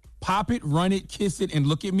 Pop It, Run It, Kiss It, and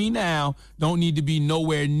Look at Me Now. Don't need to be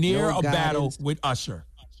nowhere near a battle with Usher.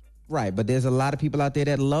 Right, but there's a lot of people out there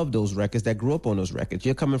that love those records, that grew up on those records.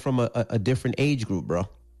 You're coming from a different age group, bro.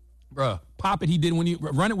 Bruh, Pop It, he did when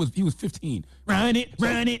Run It he was 15. Run It.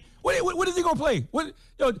 What is he gonna play?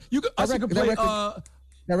 Usher could play. That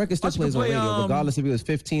record still plays on radio, regardless if he was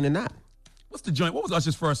 15 or not. What's the joint? What was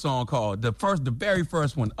Usher's first song called? The very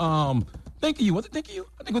first one. Think of You. Was it Think of You?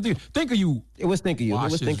 I think it was Think of You. It was Think of You. It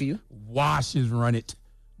was Think of You. Washes Run It.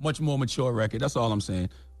 Much more mature record. That's all I'm saying.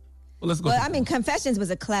 Well, let's go. Well, Confessions was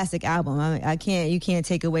a classic album. You can't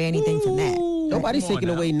take away anything from that. Nobody's taking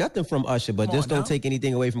away nothing from Usher, but just don't take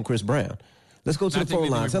anything away from Chris Brown. Let's go to the phone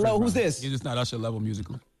lines. Hello, who's this? You're just not Usher level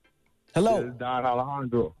musically. Hello. This is Don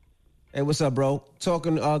Alejandro. Hey, what's up, bro?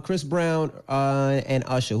 Talking Chris Brown and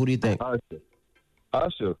Usher. Who do you think?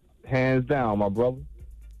 Usher, hands down, my brother.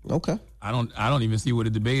 Okay. I don't even see what a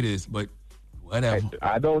debate is, but whatever.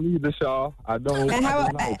 I don't need the Shaw. I don't. And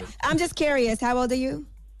I'm just curious. How old are you?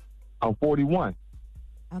 I'm 41.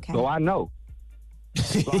 Okay. So I know.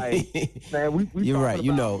 Like, man, we You're right.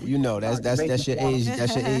 You know. That's your age.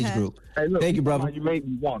 That's your age group. Hey, look, thank you, brother. You made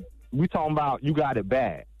me want it. We talking about You Got It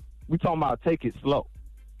Bad. We talking about Take It Slow.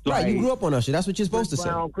 Right. You grew up on Usher. That's what you're supposed to say.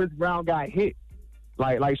 Chris Brown got hit.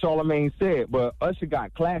 like Charlamagne said, but Usher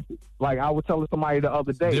got classics. Like I was telling somebody the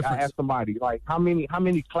other day, I asked somebody, like, how many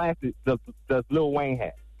classics does Lil Wayne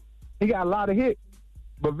have? He got a lot of hits,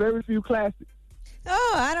 but very few classics.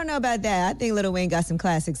 Oh, I don't know about that. I think Lil Wayne got some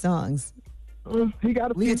classic songs. He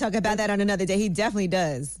got. We can talk about that on another day. He definitely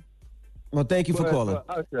does. Well, thank you for calling.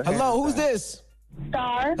 Hello, who's this?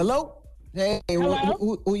 Star. Hello? Hey,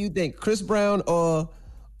 Hello? Who you think, Chris Brown or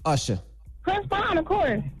Usher? Chris Brown, of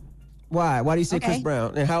course. Why? Why do you say Chris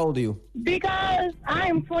Brown? And how old are you? Because I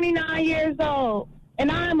am 29 years old,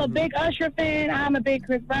 and I am a big Usher fan. I'm a big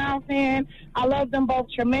Chris Brown fan. I love them both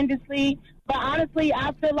tremendously. But honestly,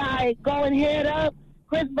 I feel like going head up,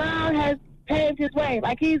 Chris Brown has paved his way.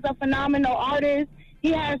 Like, he's a phenomenal artist.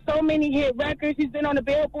 He has so many hit records. He's been on the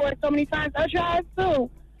Billboard so many times. Usher has too.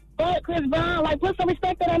 But Chris Brown, like, put some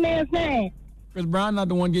respect on that man's name. Chris Brown not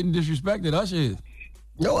the one getting disrespected. Usher is.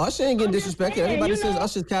 No, Usher ain't getting disrespected. Everybody says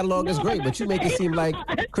Usher's catalog is great, but you make it seem like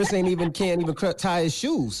Chris can't even tie his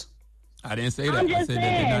shoes. I didn't say that. I said that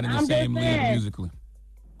they're not in the same league musically.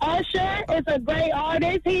 Usher is a great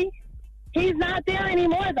artist. He's not there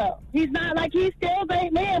anymore, though. He's not, like, he's still a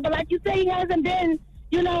great man, but like you say, he hasn't been,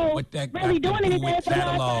 really doing anything for the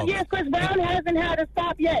last 10 years. Chris Brown hasn't had a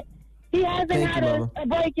stop yet. He hasn't had a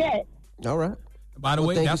break yet. All right. By the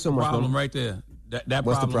way, that's the problem right there. That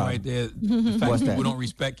problem right there, the fact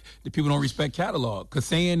that people don't respect catalog. Because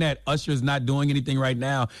saying that Usher is not doing anything right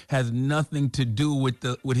now has nothing to do with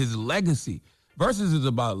his legacy. Versus is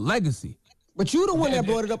about legacy. But you the one that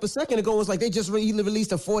brought it up a second ago. Was like he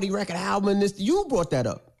released a 40-record album. And you brought that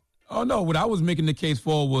up. Oh no, what I was making the case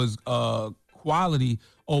for was quality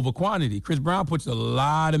over quantity. Chris Brown puts a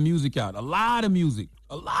lot of music out, a lot of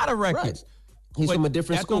records. Right. He's from a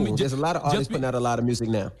different school. There's a lot of artists putting out a lot of music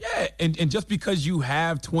now. Yeah, and just because you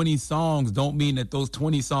have 20 songs don't mean that those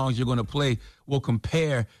 20 songs you're going to play will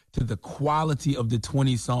compare to the quality of the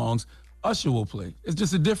 20 songs Usher will play. It's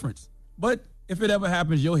just a difference. But if it ever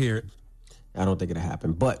happens, you'll hear it. I don't think it'll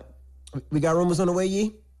happen. But we got rumors on the way,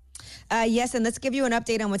 Yee? Yes, and let's give you an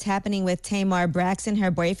update on what's happening with Tamar Braxton.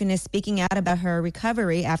 Her boyfriend is speaking out about her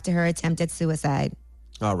recovery after her attempted suicide.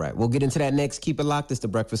 All right, we'll get into that next. Keep it locked. It's The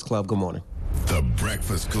Breakfast Club. Good morning. The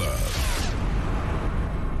Breakfast Club.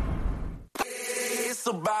 It's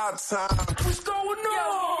about time. What's going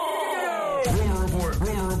on?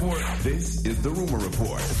 Rumor report. This is the Rumor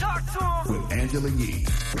Report. Talk to him. With Angela Yee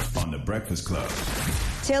on The Breakfast Club.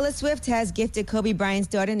 Taylor Swift has gifted Kobe Bryant's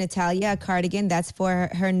daughter, Natalia, a cardigan that's for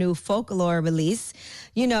her new Folklore release.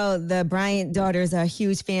 You know, the Bryant daughters are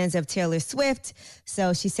huge fans of Taylor Swift,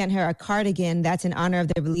 so she sent her a cardigan. That's in honor of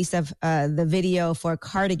the release of the video for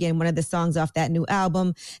Cardigan, one of the songs off that new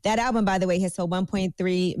album. That album, by the way, has sold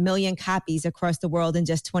 1.3 million copies across the world in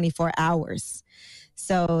just 24 hours.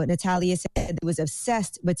 So Natalia said was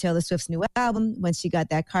obsessed with Taylor Swift's new album when she got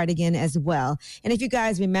that cardigan as well. And if you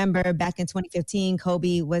guys remember, back in 2015,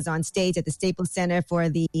 Kobe was on stage at the Staples Center for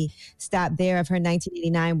the stop there of her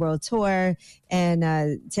 1989 World Tour.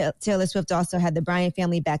 And Taylor Swift also had the Bryant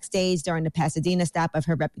family backstage during the Pasadena stop of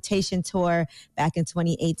her Reputation tour back in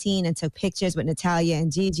 2018 and took pictures with Natalia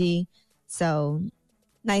and Gigi. So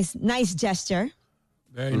nice gesture.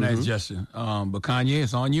 Very nice gesture. But Kanye,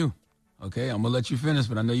 it's on you. Okay, I'm going to let you finish,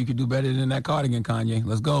 but I know you can do better than that cardigan, Kanye.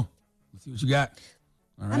 Let's go. Let's see what you got.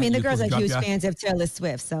 All right, I mean, the girls are huge fans of Taylor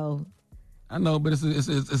Swift, so. I know, but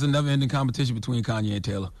it's a never-ending competition between Kanye and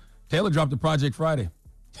Taylor. Taylor dropped the Project Friday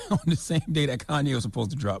on the same day that Kanye was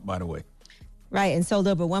supposed to drop, by the way. Right, and sold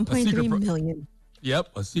over 1.3 million. Yep,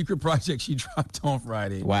 a secret project she dropped on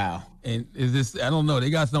Friday. Wow. And is this, I don't know,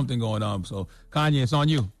 they got something going on. So, Kanye, it's on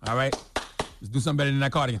you, all right? Let's do something better than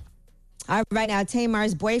that cardigan. All right, now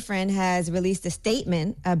Tamar's boyfriend has released a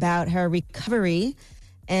statement about her recovery.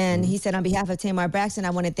 And he said, on behalf of Tamar Braxton,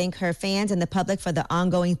 I want to thank her fans and the public for the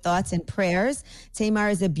ongoing thoughts and prayers. Tamar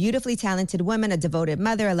is a beautifully talented woman, a devoted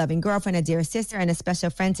mother, a loving girlfriend, a dear sister, and a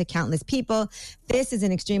special friend to countless people. This is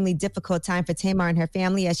an extremely difficult time for Tamar and her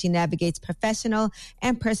family as she navigates professional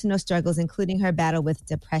and personal struggles, including her battle with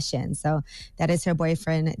depression. So that is her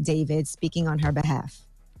boyfriend, David, speaking on her behalf.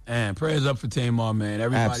 And prayers up for Tamar, man.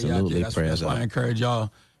 Everybody out there. That's why I encourage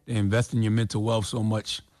y'all to invest in your mental wealth so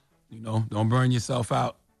much. You know, don't burn yourself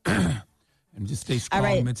out and just stay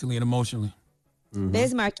strong mentally and emotionally.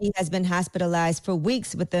 Biz Markie has been hospitalized for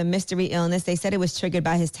weeks with a mystery illness. They said it was triggered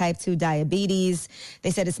by his type 2 diabetes.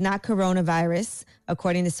 They said it's not coronavirus.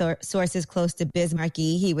 According to sources close to Biz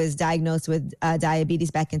Markie, he was diagnosed with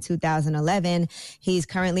diabetes back in 2011. He's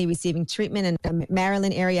currently receiving treatment in a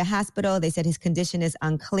Maryland area hospital. They said his condition is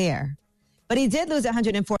unclear. But he did lose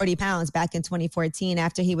 140 pounds back in 2014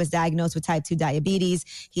 after he was diagnosed with type 2 diabetes.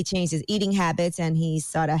 He changed his eating habits and he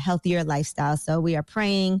sought a healthier lifestyle. So we are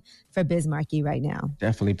praying for Biz Markie right now.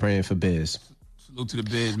 Definitely praying for Biz. Salute to the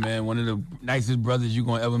Biz, man. One of the nicest brothers you're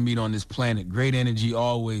going to ever meet on this planet. Great energy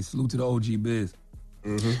always. Salute to the OG Biz.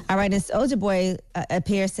 Mm-hmm. All right, and Soulja Boy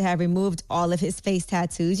appears to have removed all of his face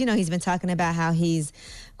tattoos. You know, he's been talking about how he's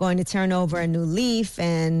going to turn over a new leaf,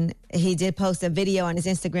 and he did post a video on his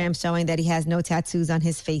Instagram showing that he has no tattoos on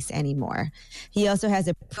his face anymore. He also has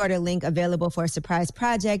a pre-order link available for a surprise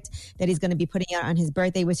project that he's going to be putting out on his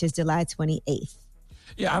birthday, which is July 28th.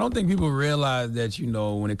 Yeah, I don't think people realize that, you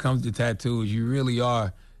know, when it comes to tattoos, you really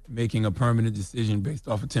are making a permanent decision based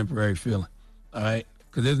off a temporary feeling, all right?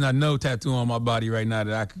 Because there's not no tattoo on my body right now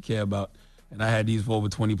that I could care about. And I had these for over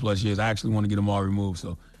 20 plus years. I actually want to get them all removed.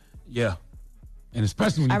 So, yeah. And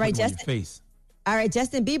especially when you put them on your face. All right,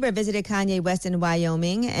 Justin Bieber visited Kanye West in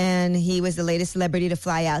Wyoming, and he was the latest celebrity to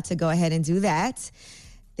fly out to go ahead and do that.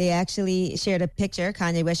 They actually shared a picture.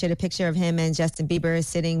 Kanye West shared a picture of him and Justin Bieber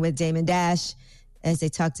sitting with Damon Dash as they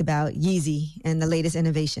talked about Yeezy and the latest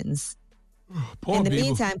innovations. In the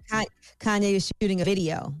meantime, Kanye is shooting a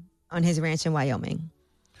video on his ranch in Wyoming.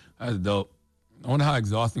 That's dope. I wonder how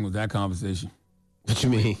exhausting was that conversation. What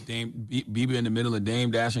you mean? Bieber in the middle of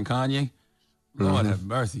Dame Dash and Kanye? Lord have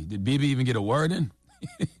mercy. Did Bieber even get a word in?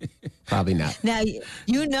 Probably not. Now,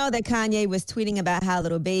 you know that Kanye was tweeting about how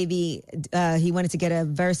Lil Baby, he wanted to get a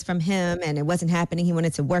verse from him and it wasn't happening. He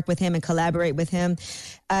wanted to work with him and collaborate with him.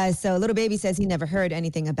 So Lil Baby says he never heard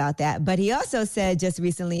anything about that. But he also said just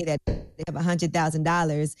recently that they have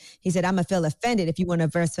 $100,000. He said, I'm going to feel offended if you want a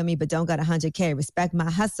verse from me, but don't got $100K. Respect my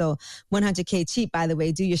hustle. $100K cheap, by the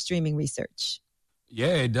way. Do your streaming research.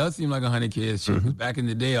 Yeah, it does seem like $100K is cheap. Back in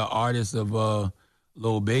the day, an artist of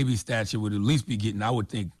Lil Baby stature would at least be getting, I would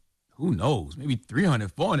think, who knows, maybe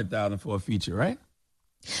 $300,000, $400,000 for a feature, right?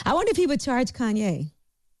 I wonder if he would charge Kanye.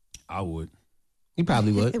 I would. He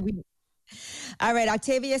probably would. All right,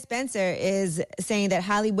 Octavia Spencer is saying that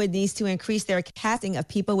Hollywood needs to increase their casting of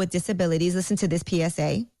people with disabilities. Listen to this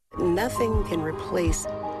PSA. Nothing can replace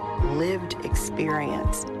lived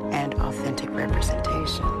experience and authentic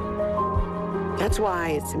representation. That's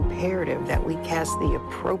why it's imperative that we cast the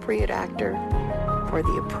appropriate actor for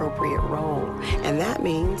the appropriate role. And that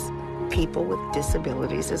means people with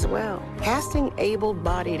disabilities as well. Casting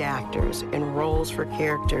able-bodied actors in roles for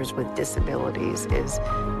characters with disabilities is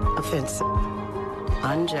offensive,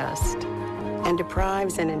 unjust, and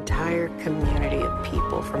deprives an entire community of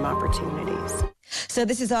people from opportunities. So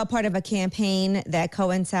this is all part of a campaign that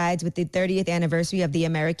coincides with the 30th anniversary of the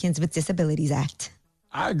Americans with Disabilities Act.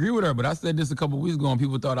 I agree with her, but I said this a couple of weeks ago and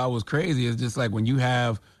people thought I was crazy. It's just like when you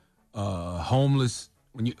have homeless,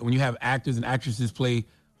 when you have actors and actresses play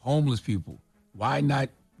homeless people, why not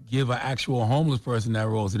give an actual homeless person that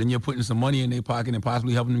role? So then you're putting some money in their pocket and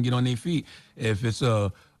possibly helping them get on their feet. If it's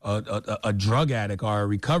a drug addict or a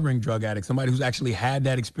recovering drug addict, somebody who's actually had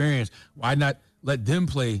that experience, why not let them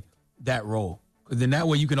play that role? Because then that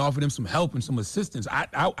way you can offer them some help and some assistance.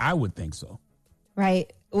 I would think so.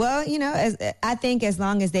 Right. Well, you know, I think as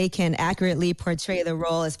long as they can accurately portray the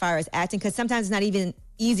role as far as acting, because sometimes it's not even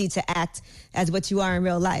easy to act as what you are in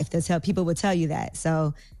real life. That's how people will tell you that.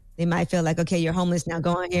 So they might feel like, okay, you're homeless now,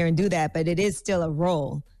 go on here and do that. But it is still a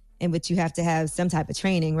role in which you have to have some type of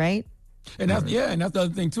training, right? And that's and that's the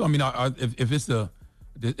other thing too. I mean, if it's are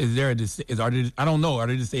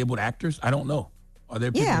they disabled actors? I don't know. Are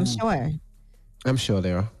there? Yeah, I'm sure. I'm sure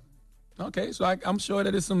there are. Okay, so I'm sure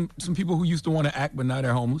that there's some people who used to want to act, but now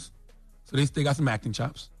they're homeless. So they got some acting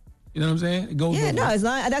chops. You know what I'm saying? It goes. Yeah, no, that's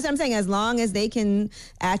what I'm saying. As long as they can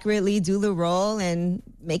accurately do the role and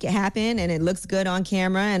make it happen, and it looks good on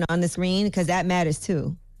camera and on the screen, because that matters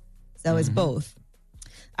too. So it's both.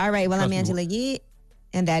 All right. Well, I'm Angela Yee,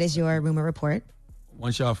 and that is your Rumor Report.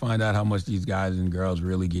 Once y'all find out how much these guys and girls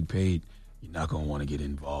really get paid, you're not going to want to get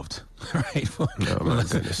involved, right?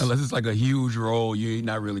 Unless it's like a huge role, you're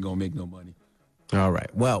not really going to make no money. All right.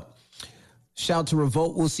 Well, shout to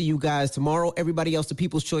Revolt. We'll see you guys tomorrow. Everybody else, the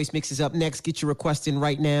People's Choice Mix is up next. Get your request in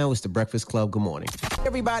right now. It's The Breakfast Club. Good morning.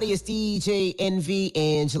 Everybody, it's DJ NV,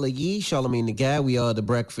 Angela Yee, Charlamagne the Guy. We are The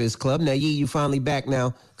Breakfast Club. Now, Yee, you finally back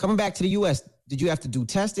now. Coming back to the U.S., did you have to do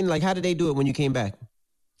testing? Like, how did they do it when you came back?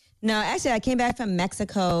 No, actually, I came back from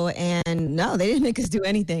Mexico, and no, they didn't make us do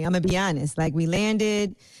anything. I'm going to be honest. Like, we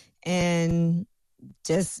landed and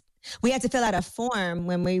we had to fill out a form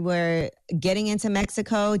when we were getting into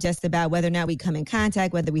Mexico, just about whether or not we come in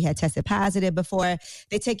contact, whether we had tested positive before.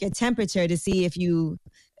 They take your temperature to see if you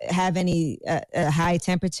have any high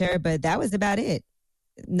temperature, but that was about it.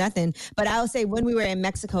 nothing. But I'll say when we were in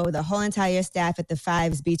Mexico, the whole entire staff at the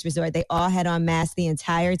Fives Beach Resort, they all had on masks the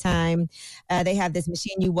entire time. They have this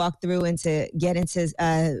machine you walk through and to get into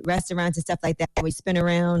restaurants and stuff like that. We spin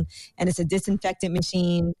around, and it's a disinfectant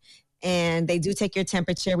machine. And they do take your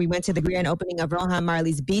temperature. We went to the grand opening of Rohan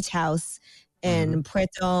Marley's beach house in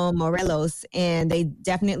Puerto Morelos, and they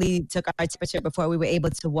definitely took our temperature before we were able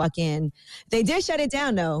to walk in. They did shut it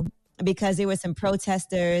down, though, because there were some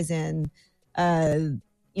protesters, and,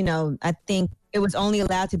 I think it was only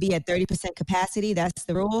allowed to be at 30% capacity. That's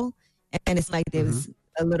the rule. And it's like there was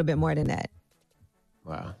a little bit more than that.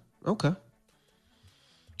 Wow. Okay.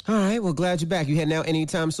 All right. Well, glad you're back. You heading out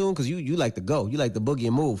anytime soon? Because you like to go. You like the boogie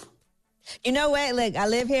and move. You know what? Look, I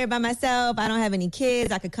live here by myself. I don't have any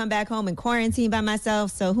kids. I could come back home and quarantine by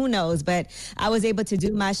myself. So who knows? But I was able to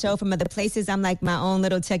do my show from other places. I'm like my own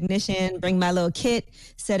little technician, bring my little kit,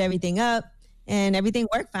 set everything up, and everything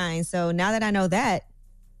worked fine. So now that I know that,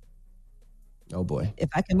 oh boy, if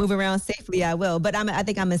I can move around safely, I will. But I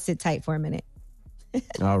think I'm going to sit tight for a minute.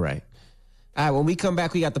 All right. All right. When we come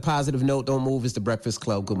back, we got the positive note. Don't move. It's the Breakfast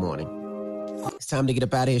Club. Good morning. It's time to get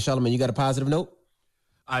up out of here. Charlamagne, you got a positive note?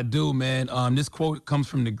 I do, man. This quote comes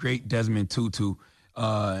from the great Desmond Tutu.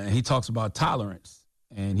 And he talks about tolerance.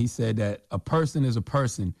 And he said that a person is a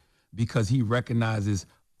person because he recognizes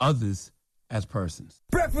others as persons.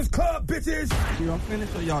 Breakfast Club, bitches! Y'all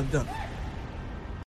finished or y'all done?